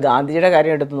ഉണ്ടാവണം. നമ്മൾ ഗാന്ധിജിയുടെ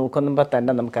കാര്യം എടുത്ത് നോക്കുമ്പോൾ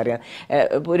തന്നെ നമുക്കറിയാം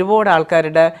ഒരുപാട്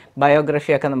ആൾക്കാരുടെ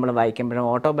ബയോഗ്രഫിയൊക്കെ നമ്മൾ വായിക്കുമ്പോഴും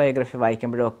ഓട്ടോബയോഗ്രഫി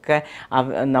വായിക്കുമ്പോഴും ഒക്കെ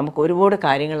നമുക്ക് ഒരുപാട്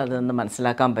കാര്യങ്ങൾ അതിൽ നിന്ന്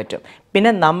മനസ്സിലാക്കാൻ പറ്റും.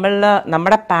 പിന്നെ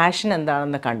നമ്മുടെ പാഷൻ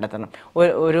എന്താണെന്ന് കണ്ടെത്തണം.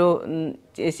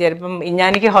 ചിലപ്പം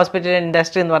എനിക്ക് ഹോസ്പിറ്റൽ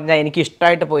ഇൻഡസ്ട്രി എന്ന് പറഞ്ഞാൽ എനിക്ക്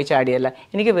ഇഷ്ടമായിട്ട് പോയി ചാടിയല്ല,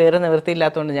 എനിക്ക് വേറെ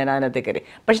നിവൃത്തിയില്ലാത്തതുകൊണ്ട് ഞാൻ അതിനകത്ത് കയറി.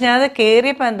 പക്ഷെ ഞാനത്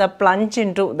കയറിയപ്പോൾ plunge in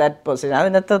to that position,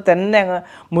 അതിനകത്ത് തന്നെ അങ്ങ്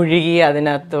മുഴുകി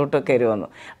അതിനകത്തോട്ട് കയറി വന്നു.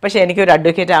 പക്ഷേ എനിക്കൊരു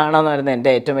അഡ്വക്കേറ്റ് ആകണമെന്നായിരുന്നു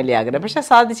എൻ്റെ ഏറ്റവും വലിയ ആഗ്രഹം. പക്ഷേ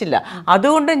സാധിച്ചില്ല.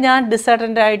 അതുകൊണ്ട് ഞാൻ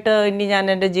ഡിസർട്ടൻ്റ് ആയിട്ട് ഇനി ഞാൻ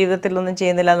എൻ്റെ ജീവിതത്തിലൊന്നും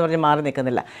ചെയ്യുന്നില്ല എന്ന് പറഞ്ഞ് മാറി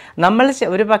നിൽക്കുന്നില്ല. നമ്മൾ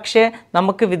ഒരു പക്ഷേ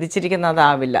നമുക്ക് വിധിച്ചിരിക്കുന്ന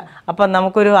അതാവില്ല. അപ്പം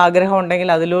നമുക്കൊരു ആഗ്രഹം ഉണ്ടെങ്കിൽ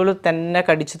അതിലൂടെ തന്നെ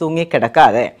കടിച്ചു തൂങ്ങി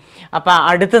കിടക്കാതെ അപ്പം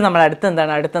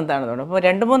അടുത്തെന്താണ് തോന്നുന്നു. അപ്പോൾ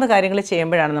 2-3 കാര്യങ്ങൾ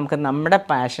ചെയ്യുമ്പോഴാണ് നമുക്ക് നമ്മുടെ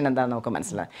പാഷൻ എന്താണെന്ന് നമുക്ക്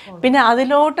മനസ്സിലാകും. പിന്നെ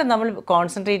അതിലോട്ട് നമ്മൾ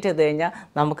കോൺസെൻട്രേറ്റ് ചെയ്ത് കഴിഞ്ഞാൽ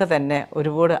നമുക്ക് തന്നെ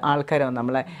ഒരുപാട് ആൾക്കാർ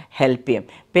നമ്മളെ ഹെൽപ്പ് ചെയ്യും.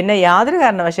 പിന്നെ യാതൊരു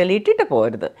കാരണവശാലും ഇട്ടിട്ട്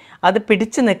പോരുത്. അത്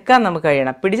പിടിച്ച് നിൽക്കാൻ നമുക്ക്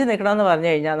കഴിയണം. പിടിച്ച് നിൽക്കണമെന്ന് പറഞ്ഞു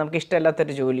കഴിഞ്ഞാൽ നമുക്ക്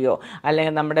ഇഷ്ടമില്ലാത്തൊരു ജോലിയോ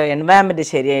അല്ലെങ്കിൽ നമ്മുടെ എൻവയൺമെൻറ്റ്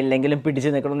ശരിയായില്ലെങ്കിലും പിടിച്ച്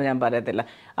നിൽക്കണമെന്ന് ഞാൻ പറയത്തില്ല.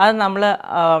 അത് നമ്മൾ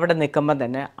അവിടെ നിൽക്കുമ്പോൾ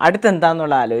തന്നെ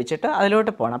അടുത്തെന്താണെന്നുള്ള ആലോചിച്ചിട്ട്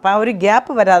അതിലോട്ട് പോകണം. അപ്പോൾ ആ ഒരു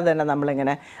ഗ്യാപ്പ് വരാതെ തന്നെ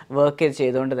നമ്മളിങ്ങനെ വർക്ക്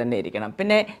ചെയ്തുകൊണ്ട് തന്നെ ഇരിക്കണം.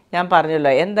 പിന്നെ ഞാൻ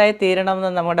പറഞ്ഞല്ലോ, എന്തായി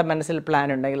തീരണമെന്ന് നമ്മുടെ മനസ്സിൽ പ്ലാൻ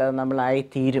ഉണ്ടെങ്കിൽ അത് നമ്മളായി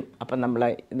തീരും. അപ്പം നമ്മൾ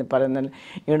ഇത് പറയുന്ന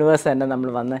യൂണിവേഴ്സ് തന്നെ നമ്മൾ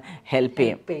വന്ന് ഹെൽപ്പ്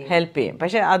ചെയ്യും.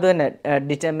 പക്ഷേ അത് തന്നെ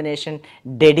ഡിറ്റർമിനേഷൻ,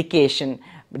 ഡെഡിക്കേഷൻ,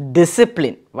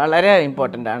 ഡിസിപ്ലിൻ വളരെ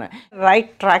ഇമ്പോർട്ടൻ്റ് ആണ്.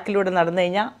 റൈറ്റ് ട്രാക്കിലൂടെ നടന്നു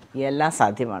കഴിഞ്ഞാൽ എല്ലാം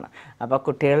സാധ്യമാണ്. അപ്പോൾ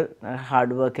കുട്ടികൾ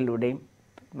ഹാർഡ് വർക്കിലൂടെയും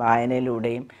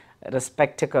വായനയിലൂടെയും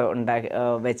റെസ്പെക്റ്റൊക്കെ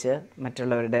വെച്ച്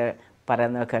മറ്റുള്ളവരുടെ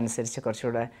പറയുന്നതൊക്കെ അനുസരിച്ച്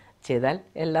കുറച്ചുകൂടെ ചെയ്താൽ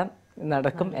എല്ലാം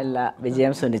നടക്കും. എല്ലാ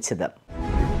വിജയം സുനിശ്ചിതം.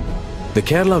 The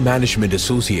Kerala Management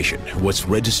Association was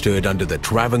registered under the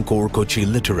Travancore Kochi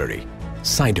Literary,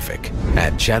 Scientific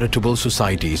and Charitable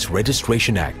Societies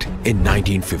Registration Act in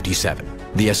 1957.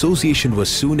 The association was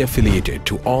soon affiliated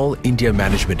to All India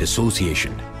Management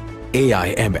Association,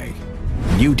 AIMA,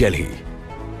 New Delhi.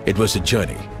 It was a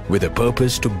journey with a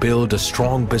purpose to build a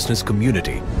strong business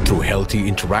community through healthy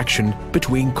interaction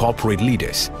between corporate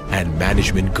leaders and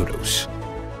management gurus.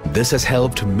 This has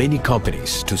helped many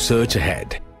companies to surge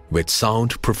ahead with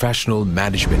sound professional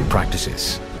management practices.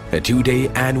 A 2-day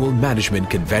annual management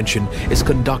convention is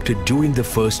conducted during the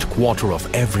first quarter of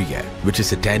every year, which is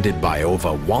attended by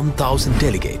over 1,000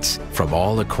 delegates from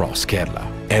all across Kerala.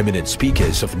 Eminent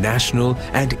speakers of national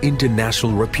and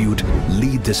international repute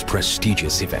lead this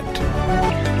prestigious event.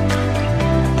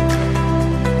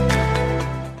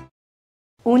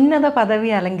 ഉന്നത പദവി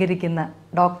അലങ്കരിക്കുന്ന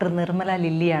doctor Nirmala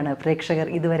ലില്ലിയാണ് പ്രേക്ഷകർ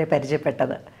ഇതുവരെ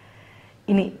പരിചയപ്പെട്ടത്.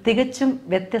 ഇനി തികച്ചും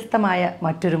വ്യത്യസ്തമായ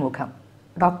മറ്റൊരു മുഖം.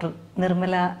 Doctor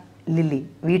Nirmala lily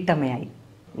വീട്ടമ്മയായി.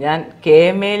 ഞാൻ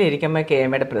KMA ഇരിക്കുമ്പോൾ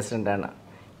KMAയുടെ പ്രസിഡൻ്റാണ്.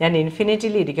 ഞാൻ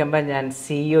ഇൻഫിനിറ്റിയിൽ ഇരിക്കുമ്പോൾ ഞാൻ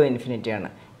CEO ഇൻഫിനിറ്റിയാണ്.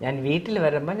 ഞാൻ വീട്ടിൽ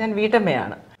വരുമ്പോൾ ഞാൻ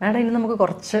വീട്ടമ്മയാണ്. മാഡം, ഇനി നമുക്ക്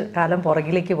കുറച്ച് കാലം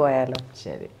പുറകിലേക്ക് പോയാലോ?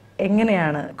 ശരി.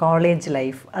 എങ്ങനെയാണ് കോളേജ്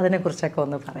ലൈഫ്? അതിനെക്കുറിച്ചൊക്കെ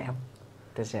ഒന്ന് പറയാം.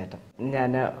 തീർച്ചയായിട്ടും.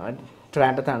 ഞാൻ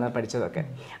ട്രിവാൻഡ്രത്താണ് പഠിച്ചതൊക്കെ.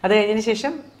 അത് കഴിഞ്ഞതിന്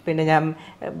ശേഷം പിന്നെ ഞാൻ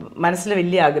മനസ്സിൽ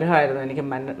വലിയ ആഗ്രഹമായിരുന്നു എനിക്ക്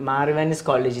മാറിവാനിസ്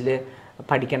കോളേജിൽ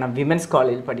പഠിക്കണം, വിമൻസ്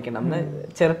കോളേജിൽ പഠിക്കണം എന്ന്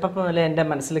ചെറുപ്പം മുതലേ എൻ്റെ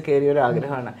മനസ്സിൽ കയറിയൊരു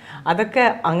ആഗ്രഹമാണ്. അതൊക്കെ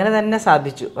അങ്ങനെ തന്നെ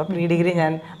സാധിച്ചു. അപ്പോൾ പ്രീ ഡിഗ്രി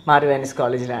ഞാൻ മാറിവാനിസ്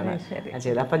കോളേജിലാണ്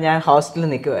ചെയ്തത്. അപ്പം ഞാൻ ഹോസ്റ്റലിൽ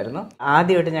നിൽക്കുമായിരുന്നു.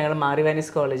 ആദ്യമായിട്ട് ഞങ്ങൾ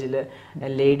മാറിവാനിസ് കോളേജിൽ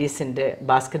ലേഡീസിൻ്റെ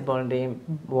ബാസ്കറ്റ് ബോളിൻ്റെയും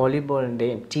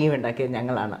വോളിബോളിൻ്റെയും ടീം ഉണ്ടാക്കിയത്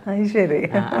ഞങ്ങളാണ്.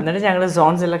 എന്നിട്ട് ഞങ്ങൾ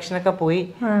സോൺ സെലക്ഷനൊക്കെ പോയി.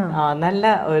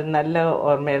 നല്ല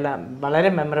ഓർമ്മയുള്ള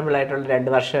വളരെ മെമ്മറബിൾ ആയിട്ടുള്ള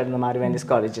 2 വർഷമായിരുന്നു മാറിവാനിസ്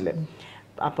കോളേജിൽ.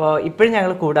 അപ്പോൾ ഇപ്പോഴും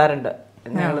ഞങ്ങൾ കൂടാറുണ്ട്.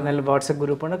 ഞങ്ങൾ നല്ല വാട്സപ്പ്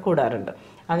ഗ്രൂപ്പാണ് കൂടാറുണ്ട്.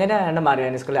 അങ്ങനെയാണ്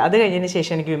മാറിവാനിസ് കോളേജ്. അത് കഴിഞ്ഞതിന്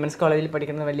ശേഷം എനിക്ക് വിമൻസ് കോളേജിൽ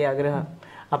പഠിക്കുന്നത് വലിയ ആഗ്രഹം.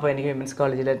 അപ്പോൾ എനിക്ക് വിമൻസ്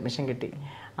കോളേജിൽ അഡ്മിഷൻ കിട്ടി.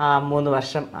 3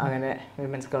 വർഷം അങ്ങനെ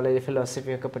വിമൻസ് കോളേജിൽ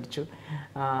ഫിലോസഫിയൊക്കെ പഠിച്ചു.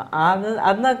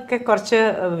 അന്നൊക്കെ കുറച്ച്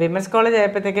വിമൻസ് കോളേജ്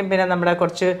ആയപ്പോഴത്തേക്കും പിന്നെ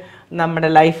നമ്മുടെ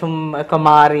ലൈഫും ഒക്കെ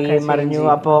മറിഞ്ഞു.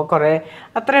 അപ്പോൾ കുറേ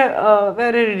അത്ര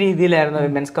വേറൊരു രീതിയിലായിരുന്നു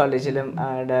വിമൻസ് കോളേജിലും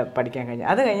പഠിക്കാൻ കഴിഞ്ഞത്.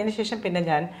 അത് കഴിഞ്ഞതിന് ശേഷം പിന്നെ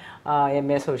ഞാൻ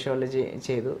MA സോഷ്യോളജി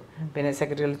ചെയ്തു. പിന്നെ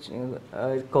സെക്രട്ടറിയൽ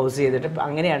കോഴ്സ് ചെയ്തിട്ട്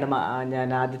അങ്ങനെയാണ് ഞാൻ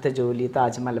ആദ്യത്തെ ജോലി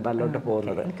താജ് മലബാറിലോട്ട്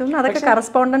പോകുന്നത്. അതൊക്കെ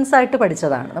കറസ്പോണ്ടൻസ് ആയിട്ട്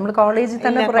പഠിച്ചതാണ്. നമ്മൾ കോളേജിൽ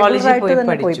തന്നെ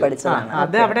പോയി പഠിച്ചതാണ്.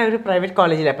 അത് അവിടെ ഒരു പ്രൈവറ്റ്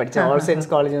കോളേജിലാണ് പഠിച്ചത്. ഓൾ സയൻസ്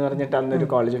കോളേജ് എന്ന് പറഞ്ഞിട്ട് അന്നൊരു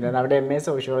കോളേജ് ഉണ്ടായിരുന്നു. അവിടെ MA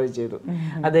സോഷ്യോളജി ചെയ്തു.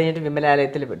 അത് കഴിഞ്ഞിട്ട്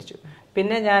വിമലാലയത്തിൽ പഠിച്ചു.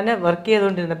 പിന്നെ ഞാൻ വർക്ക്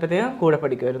ചെയ്തുകൊണ്ടിരുന്നപ്പോഴത്തേക്കും കൂടെ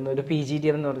പഠിക്കുമായിരുന്നു ഒരു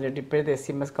PGDM എന്ന് പറഞ്ഞിട്ട് ഇപ്പോഴത്തെ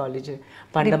SMS കോളേജ്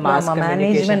പണ്ട് mass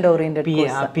communication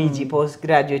PG post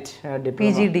graduate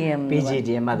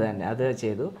PGDM അത്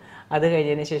ചെയ്തു. അത്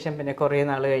കഴിഞ്ഞതിന് ശേഷം പിന്നെ കുറേ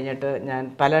നാൾ കഴിഞ്ഞിട്ട് ഞാൻ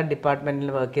പല ഡിപ്പാർട്ട്മെൻറ്റിൽ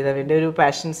വർക്ക് ചെയ്ത എൻ്റെ ഒരു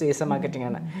പാഷൻ സെയിൽസ് മാർക്കറ്റിംഗ്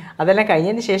ആണ്. അതെല്ലാം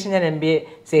കഴിഞ്ഞതിന് ശേഷം ഞാൻ MBA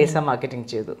സെയിൽസ് ആൻഡ് മാർക്കറ്റിംഗ്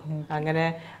ചെയ്തു. അങ്ങനെ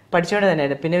പഠിച്ചുകൊണ്ട്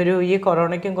തന്നെയാണ്. പിന്നെ ഈ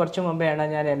കൊറോണയ്ക്കും കുറച്ച് മുമ്പെയാണ്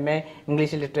ഞാൻ MA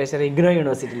ഇംഗ്ലീഷ് ലിറ്ററേച്ചർ ഇഗ്നോ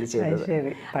യൂണിവേഴ്സിറ്റിയിൽ ചെയ്തത്.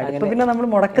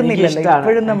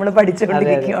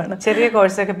 ചെറിയ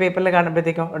കോഴ്സൊക്കെ പേപ്പറിൽ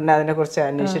കാണുമ്പോഴത്തേക്കും ഉണ്ട്, അതിനെക്കുറിച്ച്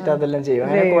അന്വേഷിച്ചിട്ട് അതെല്ലാം ചെയ്യും.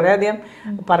 അങ്ങനെ കുറേ അധികം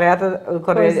പറയാത്ത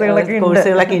കുറേ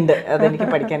കോഴ്സുകളൊക്കെ ഉണ്ട്. അതെനിക്ക്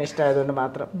പഠിക്കാൻ ഇഷ്ടമായതുകൊണ്ട്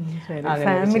മാത്രം.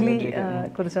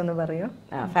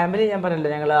 ഫാമിലി ഞാൻ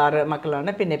പറഞ്ഞല്ലോ, ഞങ്ങൾ 6 മക്കളാണ്.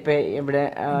 പിന്നെ ഇപ്പം ഇവിടെ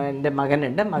എൻ്റെ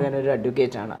മകനുണ്ട്. മകനൊരു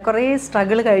അഡ്വക്കേറ്റ് ആണ്. കുറേ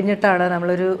സ്ട്രഗിൾ കഴിഞ്ഞിട്ടാണ്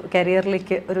നമ്മളൊരു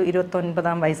കരിയറിലേക്ക് ഒരു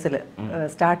 29-ാം വയസ്സിൽ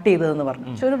സ്റ്റാർട്ട് ചെയ്തതെന്ന് പറഞ്ഞു.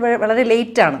 പക്ഷെ വളരെ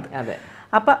ലേറ്റ് ആണ്. അതെ.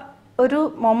 അപ്പം ഒരു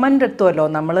മൊമെൻ്റ് എത്തുമല്ലോ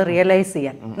നമ്മൾ റിയലൈസ്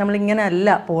ചെയ്യാൻ, നമ്മളിങ്ങനെ അല്ല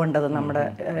പോകേണ്ടത് നമ്മുടെ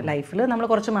ലൈഫിൽ, നമ്മൾ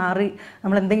കുറച്ച് മാറി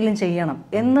നമ്മൾ എന്തെങ്കിലും ചെയ്യണം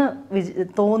എന്ന്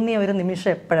തോന്നിയ ഒരു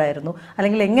നിമിഷം എപ്പോഴായിരുന്നു?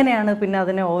 അല്ലെങ്കിൽ എങ്ങനെയാണ് പിന്നെ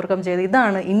അതിനെ ഓവർകം ചെയ്ത്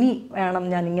ഇതാണ് ഇനി വേണം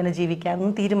ഞാൻ ഇങ്ങനെ ജീവിക്കാൻ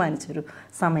എന്ന് തീരുമാനിച്ചൊരു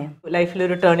സമയം?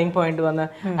 ലൈഫിലൊരു ടേണിംഗ് പോയിന്റ് വന്ന്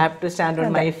have to stand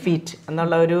on my feet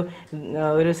എന്നുള്ള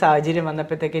ഒരു സാഹചര്യം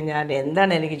വന്നപ്പോഴത്തേക്ക് ഞാൻ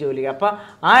എന്താണ് എനിക്ക് ജോലി. അപ്പോൾ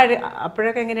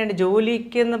അപ്പോഴൊക്കെ എങ്ങനെയാണ്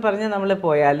ജോലിക്ക് എന്ന് പറഞ്ഞ് നമ്മൾ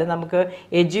പോയാൽ നമുക്ക്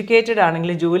എഡ്യൂക്കേറ്റഡ്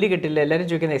ആണെങ്കിൽ ജോലി കിട്ടില്ല, എല്ലാവരും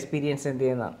ചോദിക്കുന്ന എക്സ്പീരിയൻസ് എന്ത്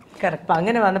ചെയ്യുന്നതാണ്. അപ്പം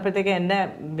അങ്ങനെ വന്നപ്പോഴത്തേക്ക് എന്നെ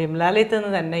വിമലാലയത്തിൽ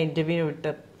നിന്ന് തന്നെ ഇൻ്റർവ്യൂ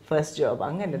വിട്ട് ഫസ്റ്റ് ജോബ്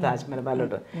അങ്ങനെ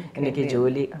താജ്മഹലിലോട്ട് എനിക്ക്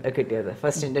ജോലി കിട്ടിയത്.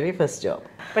 First interview, first job.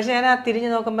 പക്ഷെ ഞാൻ ആ തിരിഞ്ഞു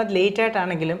നോക്കുമ്പോൾ ലേറ്റ്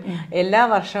ആയിട്ടാണെങ്കിലും എല്ലാ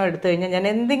വർഷവും എടുത്തു കഴിഞ്ഞാൽ ഞാൻ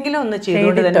എന്തെങ്കിലും ഒന്ന്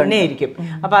ചെയ്തുകൊണ്ട് തന്നെ ഇരിക്കും.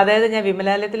 അപ്പോൾ അതായത് ഞാൻ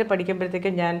വിമലാലയത്തിൽ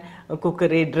പഠിക്കുമ്പോഴത്തേക്കും ഞാൻ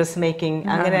കുക്കറി, ഡ്രസ് മേക്കിംഗ്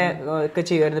അങ്ങനെ ഒക്കെ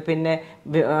ചെയ്യുമായിരുന്നു. പിന്നെ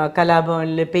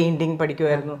കലാഭവനിൽ പെയിൻറ്റിങ്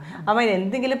പഠിക്കുമായിരുന്നു. അപ്പോൾ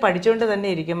എന്തെങ്കിലും പഠിച്ചുകൊണ്ട് തന്നെ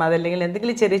ഇരിക്കും. അതല്ലെങ്കിൽ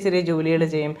എന്തെങ്കിലും ചെറിയ ചെറിയ ജോലികൾ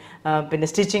ചെയ്യും. പിന്നെ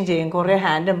സ്റ്റിച്ചിങ് ചെയ്യും, കുറേ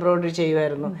ഹാൻഡ് എംബ്രോയിഡറി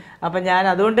ചെയ്യുമായിരുന്നു. അപ്പം ഞാൻ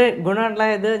അതുകൊണ്ട്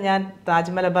ഗുണമുള്ളത് ഞാൻ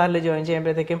താജ് മലബാറിൽ ജോയിൻ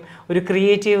ചെയ്യുമ്പോഴത്തേക്കും ഒരു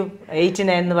ക്രിയേറ്റീവ്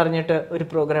 89 എന്ന് പറഞ്ഞിട്ട് ഒരു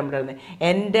പ്രോഗ്രാം ഉണ്ടായിരുന്നു.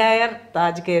 എൻറ്റയർ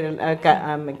താജ്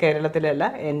കേരളത്തിലല്ല,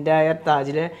 എൻറ്റയർ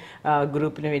താജിലെ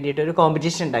ഗ്രൂപ്പിന് വേണ്ടിയിട്ട് ഒരു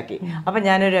കോമ്പറ്റീഷൻ ഉണ്ടാക്കി. അപ്പം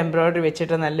ഞാനൊരു എംബ്രോയിഡറി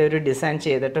വെച്ചിട്ട് നല്ലൊരു ഡിസൈൻ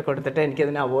ചെയ്തിട്ട് കൊടുത്തിട്ട്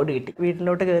എനിക്കതിന് അവാർഡ് കിട്ടി.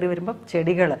 വീട്ടിലോട്ട് കയറി വരുമ്പോൾ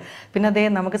ചെടികൾ, പിന്നെ അതേ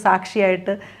നമുക്ക്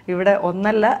സാക്ഷിയായിട്ട് ഇവിടെ 1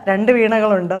 അല്ല 2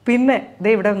 വീണകളുണ്ട്, പിന്നെ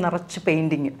ഇതേ ഇവിടെ നിറച്ച്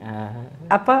പെയിൻറ്റിങ്.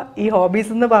 അപ്പം ഈ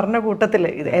ഹോബീസ് എന്ന് പറഞ്ഞ കൂട്ടത്തിൽ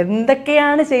ഇത്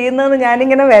എന്തൊക്കെയാണ് ചെയ്യുന്നതെന്ന്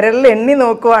ഞാനിങ്ങനെ വിരലിൽ എണ്ണി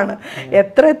നോക്കുവാണ്.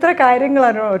 എത്ര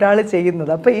കാര്യങ്ങളാണ് ഒരാൾ ചെയ്യുന്നത്.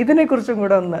 അപ്പം ഇതിനെക്കുറിച്ചും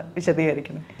കൂടെ ഒന്ന്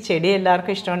വിശദീകരിക്കണം. ചെടി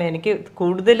എല്ലാവർക്കും ഇഷ്ടമാണ്. എനിക്ക്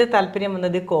കൂടുതൽ താല്പര്യം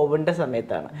വന്നത് കോവിഡിൻ്റെ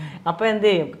സമയത്താണ്. അപ്പോൾ എന്ത്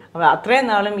ചെയ്യും, അത്രയും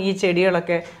നാളും ഈ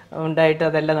ചെടികളൊക്കെ ഉണ്ടായിട്ട്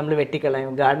അതെല്ലാം നമ്മൾ വെട്ടിക്കളയും.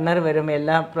 ഗാർഡനർ വരും,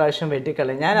 എല്ലാ പ്രാവശ്യവും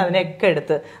വെട്ടിക്കളയും. ഞാൻ അതിനെയൊക്കെ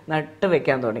എടുത്ത് നട്ട്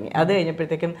വെക്കാൻ തുടങ്ങി. അത്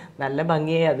കഴിഞ്ഞപ്പോഴത്തേക്കും നല്ല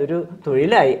ഭംഗിയായി, അതൊരു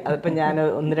തൊഴിലായി. അതിപ്പോൾ ഞാൻ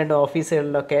 1-2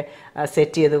 ഓഫീസുകളിലൊക്കെ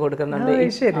സെറ്റ് ചെയ്ത് കൊടുക്കുന്നുണ്ട്.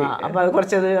 അപ്പോൾ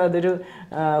അത് അതൊരു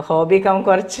ഹോബി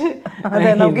കുറച്ച്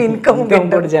ഇൻകം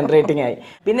ജനറേറ്റിംഗ് ആയി.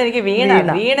 പിന്നെ എനിക്ക്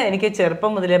വീണ എനിക്ക്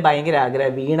ചെറുപ്പം മുതലേ ഭയങ്കര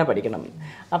ആഗ്രഹം വീണ പഠിക്കണം.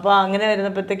 അപ്പോൾ അങ്ങനെ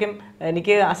വരുന്നപ്പോഴത്തേക്കും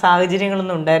എനിക്ക് ആ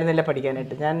സാഹചര്യങ്ങളൊന്നും ഉണ്ടായിരുന്നില്ല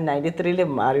പഠിക്കാനായിട്ട്. ഞാൻ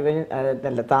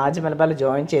 93 താജ് മലബാറിൽ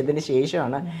ജോയിൻ ചെയ്തതിന്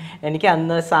ശേഷമാണ്. എനിക്ക്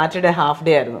അന്ന് സാറ്റർഡേ ഹാഫ്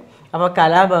ഡേ ആയിരുന്നു. അപ്പോൾ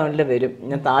കലാഭവനിൽ വരും.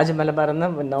 ഞാൻ താജ് മലബാറിൽ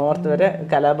നിന്ന് നോർത്ത് വരെ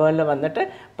കലാഭവനിൽ വന്നിട്ട്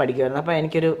പഠിക്കുമായിരുന്നു. അപ്പോൾ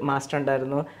എനിക്കൊരു മാസ്റ്റർ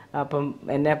ഉണ്ടായിരുന്നു. അപ്പം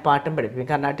എന്നെ പാട്ടും പഠിപ്പിക്കും,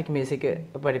 കർണാട്ടിക് മ്യൂസിക്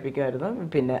പഠിപ്പിക്കുമായിരുന്നു.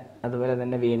 പിന്നെ അതുപോലെ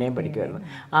തന്നെ വീണയും പഠിക്കുമായിരുന്നു.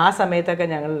 ആ സമയത്തൊക്കെ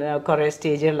ഞങ്ങൾ കുറേ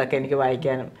സ്റ്റേജുകളിലൊക്കെ എനിക്ക്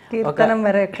വായിക്കാനും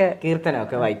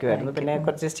കീർത്തനമൊക്കെ വായിക്കുമായിരുന്നു. പിന്നെ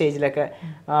കുറച്ച് സ്റ്റേജിലൊക്കെ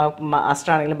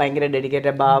മാസ്റ്റർ ആണെങ്കിലും ഭയങ്കര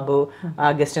ഡെഡിക്കേറ്റഡ്, ബാബു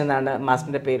അഗസ്റ്റ് എന്നാണ്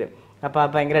മാസ്റ്ററിൻ്റെ പേര്. അപ്പോൾ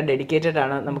ഭയങ്കര ഡെഡിക്കേറ്റഡ്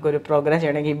ആണ്. നമുക്കൊരു പ്രോഗ്രാം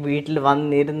ചെയ്യണമെങ്കിൽ വീട്ടിൽ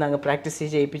വന്നിരുന്ന് അങ്ങ്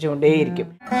practice ചെയ്യിപ്പിച്ചുകൊണ്ടേയിരിക്കും.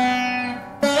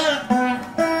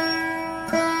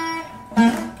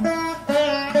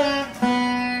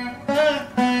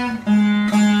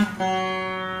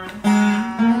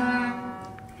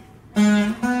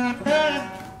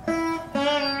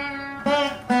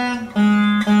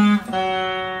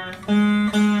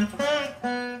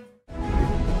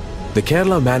 The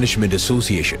Kerala Management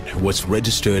Association was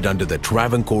registered under the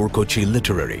Travancore Kochi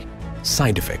Literary,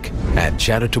 Scientific and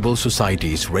Charitable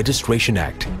Societies Registration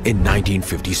Act in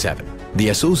 1957. The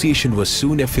association was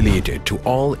soon affiliated to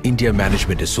All India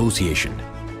Management Association,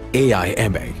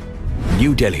 AIMA,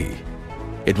 New Delhi.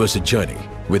 It was a journey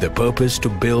with a purpose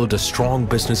to build a strong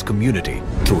business community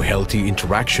through healthy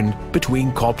interaction between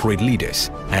corporate leaders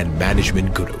and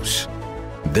management gurus.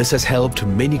 This has helped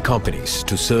many companies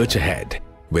to surge ahead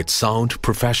with sound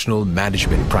professional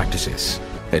management practices.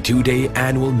 A 2-day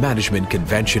annual management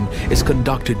convention is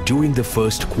conducted during the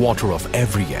first quarter of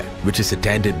every year, which is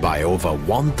attended by over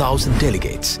 1,000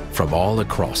 delegates from all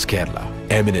across Kerala.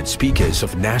 Eminent speakers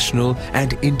of national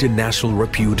and international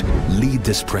repute lead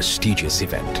this prestigious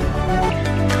event.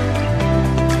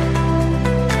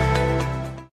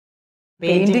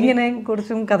 പെയിന്റിങ്ങിനെ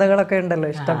കുറിച്ചും കഥകളൊക്കെ ഉണ്ടല്ലോ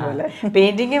ഇഷ്ടം പോലെ.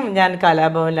 പെയിന്റിങ്ങും ഞാൻ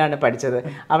കലാഭവനിലാണ് പഠിച്ചത്.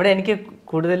 അവിടെ എനിക്ക്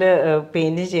കൂടുതൽ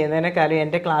പെയിൻറ്റിങ് ചെയ്യുന്നതിനേക്കാളും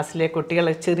എൻ്റെ ക്ലാസ്സിലെ കുട്ടികൾ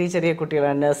ചെറിയ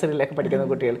കുട്ടികളാണ്, നഴ്സറിയിലൊക്കെ പഠിക്കുന്ന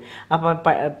കുട്ടികൾ. അപ്പോൾ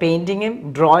പെയിൻറ്റിങ്ങും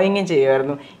ഡ്രോയിങ്ങും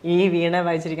ചെയ്യുമായിരുന്നു. ഈ വീണ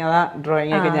വായിച്ചിരിക്കുന്ന ആ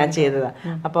ഡ്രോയിങ്ങൊക്കെ ഞാൻ ചെയ്തതാണ്.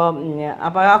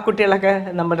 അപ്പോൾ ആ കുട്ടികളൊക്കെ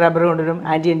നമ്മൾ റബ്ബർ കൊണ്ടുവരും,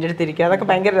 ആൻറ്റി എൻ്റെ അടുത്തിരിക്കുക, അതൊക്കെ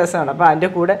ഭയങ്കര രസമാണ്. അപ്പോൾ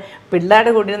അതിൻ്റെ കൂടെ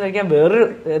പിള്ളേരുടെ കൂടെ എന്ന് വയ്ക്കാൻ വേറൊരു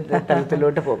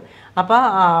തലത്തിലോട്ട് പോകും. അപ്പോൾ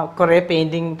കുറേ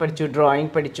പെയിൻറ്റിങ് പഠിച്ചു,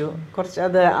 ഡ്രോയിങ് പഠിച്ചു. കുറച്ച്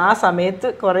അത് ആ സമയത്ത്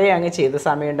കുറേ അങ്ങ് ചെയ്ത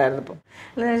സമയം ഉണ്ടായിരുന്നു. ഇപ്പോൾ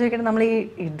ഞാൻ ചോദിക്കട്ടെ, നമ്മൾ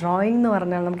ഈ ഡ്രോയിങ് എന്ന്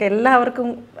പറഞ്ഞാൽ നമുക്ക് എല്ലാവർക്കും,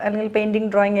 അല്ലെങ്കിൽ പെയിൻറ്റിങ്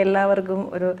ഡ്രോയിങ് എല്ലാവർക്കും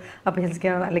ഒരു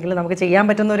അഭ്യസിക്കാൻ അല്ലെങ്കിൽ നമുക്ക് ചെയ്യാൻ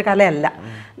പറ്റുന്ന ഒരു കലയല്ല.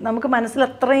 നമുക്ക് മനസ്സിൽ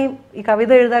അത്രയും ഈ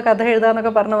കവിത എഴുതുക, കഥ എഴുതുക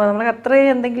എന്നൊക്കെ പറഞ്ഞ പോലെ നമുക്ക് അത്രയും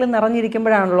എന്തെങ്കിലും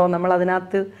നിറഞ്ഞിരിക്കുമ്പോഴാണല്ലോ നമ്മൾ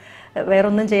അതിനകത്ത്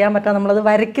വേറൊന്നും ചെയ്യാൻ പറ്റാതെ നമ്മളത്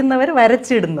വരയ്ക്കുന്നവർ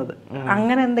വരച്ചിടുന്നത്,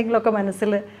 അങ്ങനെ എന്തെങ്കിലുമൊക്കെ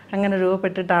മനസ്സിൽ അങ്ങനെ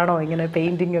രൂപപ്പെട്ടിട്ടാണോ ഇങ്ങനെ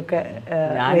പെയിന്റിംഗ് ഒക്കെ?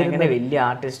 ഞാനങ്ങനെ വലിയ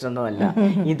ആർട്ടിസ്റ്റ് ഒന്നും അല്ല,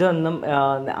 ഇതൊന്നും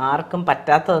ആർക്കും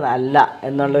പറ്റാത്തതല്ല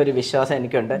എന്നുള്ളൊരു വിശ്വാസം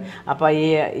എനിക്കുണ്ട്. അപ്പോൾ ഈ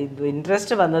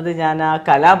ഇൻട്രസ്റ്റ് വന്നത് ഞാൻ ആ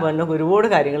കലാഭവനിൽ ഒരുപാട്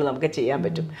കാര്യങ്ങൾ നമുക്ക് ചെയ്യാൻ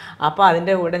പറ്റും. അപ്പോൾ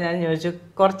അതിൻ്റെ കൂടെ ഞാൻ ചോദിച്ചു,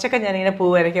 കുറച്ചൊക്കെ ഞാനിങ്ങനെ പൂ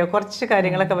വരയ്ക്കുക, കുറച്ച്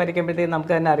കാര്യങ്ങളൊക്കെ വരയ്ക്കുമ്പോഴത്തേക്കും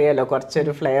നമുക്ക് തന്നെ അറിയാമല്ലോ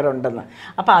കുറച്ചൊരു ഫ്ലെയർ ഉണ്ടെന്ന്.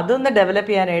 അപ്പോൾ അതൊന്ന്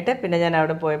ഡെവലപ്പ് ചെയ്യാനായിട്ട് പിന്നെ ഞാൻ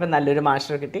അവിടെ പോയപ്പോൾ നല്ലൊരു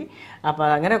മാസ്റ്റർ കിട്ടി. അപ്പോൾ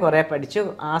അങ്ങനെ കുറേ പഠിച്ചു.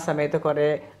 ആ സമയത്ത് കുറേ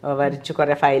വരച്ചു,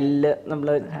 കുറേ ഫയലിൽ നമ്മൾ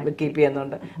കീപ്പ്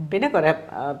ചെയ്യുന്നുണ്ട്. പിന്നെ കുറേ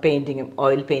പെയിൻറ്റിങ്ങും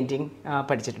ഓയിൽ പെയിൻറ്റിങ്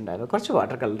പഠിച്ചിട്ടുണ്ടായിരുന്നു, കുറച്ച്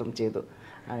വാട്ടർ കളറും ചെയ്തു.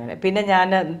 അങ്ങനെ പിന്നെ ഞാൻ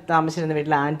താമസിച്ചിരുന്ന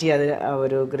വീട്ടിൽ ആൻറ്റി, അത്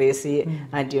ഒരു ഗ്രേസി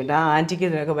ആൻറ്റി ഉണ്ട്. ആ ആൻറ്റിക്ക്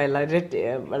ഇതിനൊക്കെ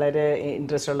വളരെ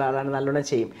ഇൻട്രസ്റ്റ് ഉള്ള ആളാണ്, നല്ലോണം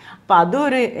ചെയ്യും. അപ്പോൾ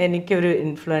അതും എനിക്കൊരു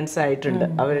ഇൻഫ്ലുവൻസ് ആയിട്ടുണ്ട്,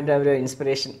 അവരുടെ ഒരു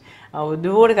ഇൻസ്പിറേഷൻ.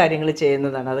 ഒരുപാട് കാര്യങ്ങൾ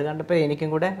ചെയ്യുന്നതാണ്. അത് കണ്ടപ്പോൾ എനിക്കും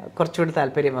കൂടെ കുറച്ചുകൂടി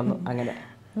താല്പര്യം വന്നു. അങ്ങനെ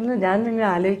ഞാൻ നിങ്ങൾ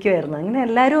ആലോചിക്കുമായിരുന്നു, അങ്ങനെ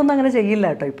എല്ലാവരും ഒന്നും അങ്ങനെ ചെയ്യില്ല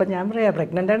കേട്ടോ. ഇപ്പം ഞാൻ പറയാം,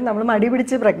 പ്രഗ്നൻ്റ് ആയിട്ട് നമ്മൾ മടി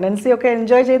പിടിച്ച് പ്രഗ്നൻസിയൊക്കെ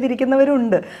എൻജോയ്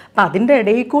ചെയ്തിരിക്കുന്നവരുണ്ട്. അപ്പം അതിൻ്റെ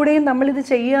ഇടയിൽ കൂടെയും നമ്മളിത്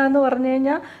ചെയ്യുക എന്ന് പറഞ്ഞു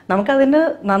കഴിഞ്ഞാൽ നമുക്കതിന്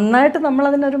നന്നായിട്ട്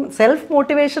നമ്മളതിനൊരു സെൽഫ്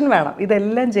മോട്ടിവേഷൻ വേണം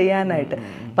ഇതെല്ലാം ചെയ്യാനായിട്ട്.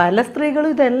 പല സ്ത്രീകളും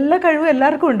ഇതെല്ലാ കഴിവും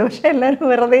എല്ലാവർക്കും ഉണ്ട്, പക്ഷെ എല്ലാവരും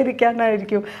വെറുതെ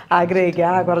ഇരിക്കാനായിരിക്കും ആഗ്രഹിക്കുക.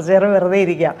 കുറച്ചു നേരം വെറുതെ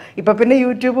ഇരിക്കാം. ഇപ്പം പിന്നെ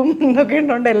യൂട്യൂബും ഇതൊക്കെ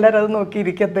ഉണ്ടോണ്ട് എല്ലാവരും അത്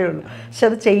നോക്കിയിരിക്കത്തേ ഉള്ളൂ. പക്ഷെ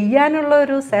അത് ചെയ്യാനുള്ള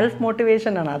ഒരു സെൽഫ്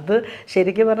മോട്ടിവേഷനാണ്. അത്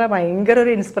ശരിക്കും പറഞ്ഞാൽ ഭയങ്കര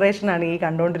ഒരു ഇൻസ്പിറേഷനാണ് ഈ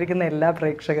കണ്ടുകൊണ്ടിരിക്കുന്ന എല്ലാ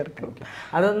പ്രേക്ഷകർക്കും.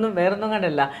 അതൊന്നും വേറൊന്നും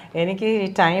കണ്ടല്ല, എനിക്ക് ഈ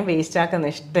ടൈം വേസ്റ്റ്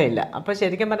ആക്കുന്ന ഇഷ്ടമില്ല. അപ്പോൾ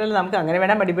ശരിക്കും പറഞ്ഞാൽ നമുക്ക് അങ്ങനെ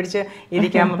വേണം മടി പിടിച്ച്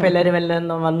ഇരിക്കാം. അപ്പോൾ എല്ലാവരും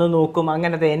വല്ലതും വന്ന് നോക്കും,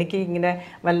 അങ്ങനത്തെ എനിക്ക് ഇങ്ങനെ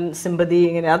സിമ്പതി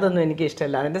ഇങ്ങനെ അതൊന്നും എനിക്ക്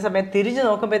ഇഷ്ടമല്ല. അതിൻ്റെ സമയം തിരിഞ്ഞ്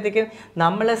നോക്കുമ്പോഴത്തേക്കും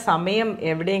നമ്മൾ സമയം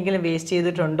എവിടെയെങ്കിലും വേസ്റ്റ്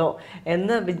ചെയ്തിട്ടുണ്ടോ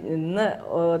എന്ന്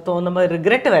തോന്നുമ്പോൾ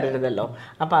റിഗ്രറ്റ് വരരുതല്ലോ.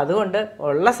 അപ്പോൾ അതുകൊണ്ട്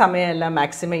ഉള്ള സമയമെല്ലാം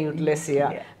മാക്സിമം യൂട്ടിലൈസ്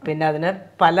ചെയ്യുക. പിന്നെ അതിന്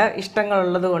പല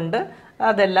ഇഷ്ടങ്ങളുള്ളത് കൊണ്ട്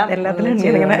അതെല്ലാം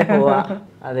പോവാ.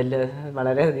 അതിൽ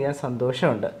വളരെയധികം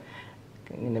സന്തോഷമുണ്ട്.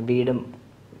 ഇങ്ങനെ വീടും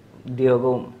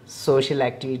ഉദ്യോഗവും സോഷ്യൽ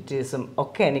ആക്ടിവിറ്റീസും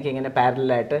ഒക്കെ എനിക്കിങ്ങനെ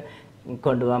പാരലായിട്ട്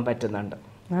കൊണ്ടുപോകാൻ പറ്റുന്നുണ്ട്.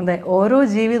 അതെ, ഓരോ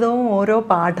ജീവിതവും ഓരോ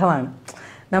പാഠമാണ്.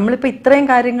 നമ്മളിപ്പോൾ ഇത്രയും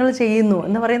കാര്യങ്ങൾ ചെയ്യുന്നു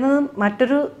എന്ന് പറയുന്നത്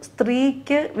മറ്റൊരു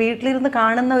സ്ത്രീക്ക് വീട്ടിലിരുന്ന്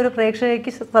കാണുന്ന ഒരു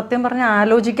പ്രേക്ഷകയ്ക്ക് സത്യം പറഞ്ഞാൽ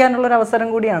ആലോചിക്കാനുള്ളൊരു അവസരം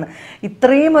കൂടിയാണ്.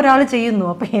 ഇത്രയും ഒരാൾ ചെയ്യുന്നു,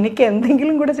 അപ്പോൾ എനിക്ക്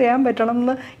എന്തെങ്കിലും കൂടെ ചെയ്യാൻ പറ്റണം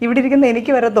എന്ന് ഇവിടെ ഇരിക്കുന്ന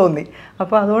എനിക്ക് വരെ തോന്നി.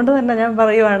 അപ്പോൾ അതുകൊണ്ട് തന്നെ ഞാൻ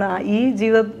പറയുവാണ്, ഈ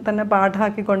ജീവിതം തന്നെ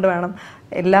പാഠമാക്കിക്കൊണ്ട് വേണം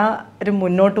എല്ലാവരും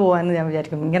മുന്നോട്ട് പോകാമെന്ന് ഞാൻ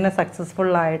വിചാരിക്കും. ഇങ്ങനെ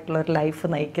സക്സസ്ഫുൾ ആയിട്ടുള്ള ഒരു ലൈഫ്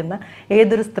നയിക്കുന്ന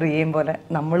ഏതൊരു സ്ത്രീയെയും പോലെ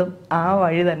നമ്മളും ആ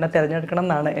വഴി തന്നെ തിരഞ്ഞെടുക്കണം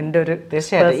എന്നാണ് എൻ്റെ ഒരു.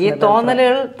 തീർച്ചയായിട്ടും ഈ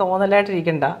തോന്നലുകൾ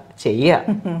തോന്നലായിട്ടിരിക്കണ്ട,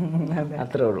 ചെയ്യുക,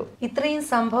 അത്രേ ഉള്ളൂ. ഇത്രയും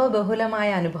സംഭവ ബഹുലമായ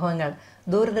അനുഭവങ്ങൾ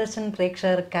ദൂരദർശൻ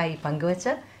പ്രേക്ഷകർക്കായി പങ്കുവച്ച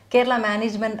Kerala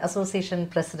management association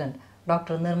president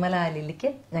doctor Nirmala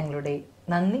ലില്ലിക്ക് ഞങ്ങളുടെ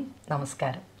നന്ദി,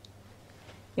 നമസ്കാരം.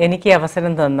 എനിക്ക്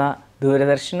അവസരം തന്ന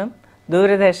ദൂരദർശനും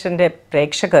ദൂരദർശൻ്റെ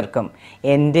പ്രേക്ഷകർക്കും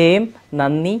എൻ്റെയും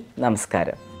നന്ദി,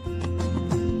 നമസ്കാരം.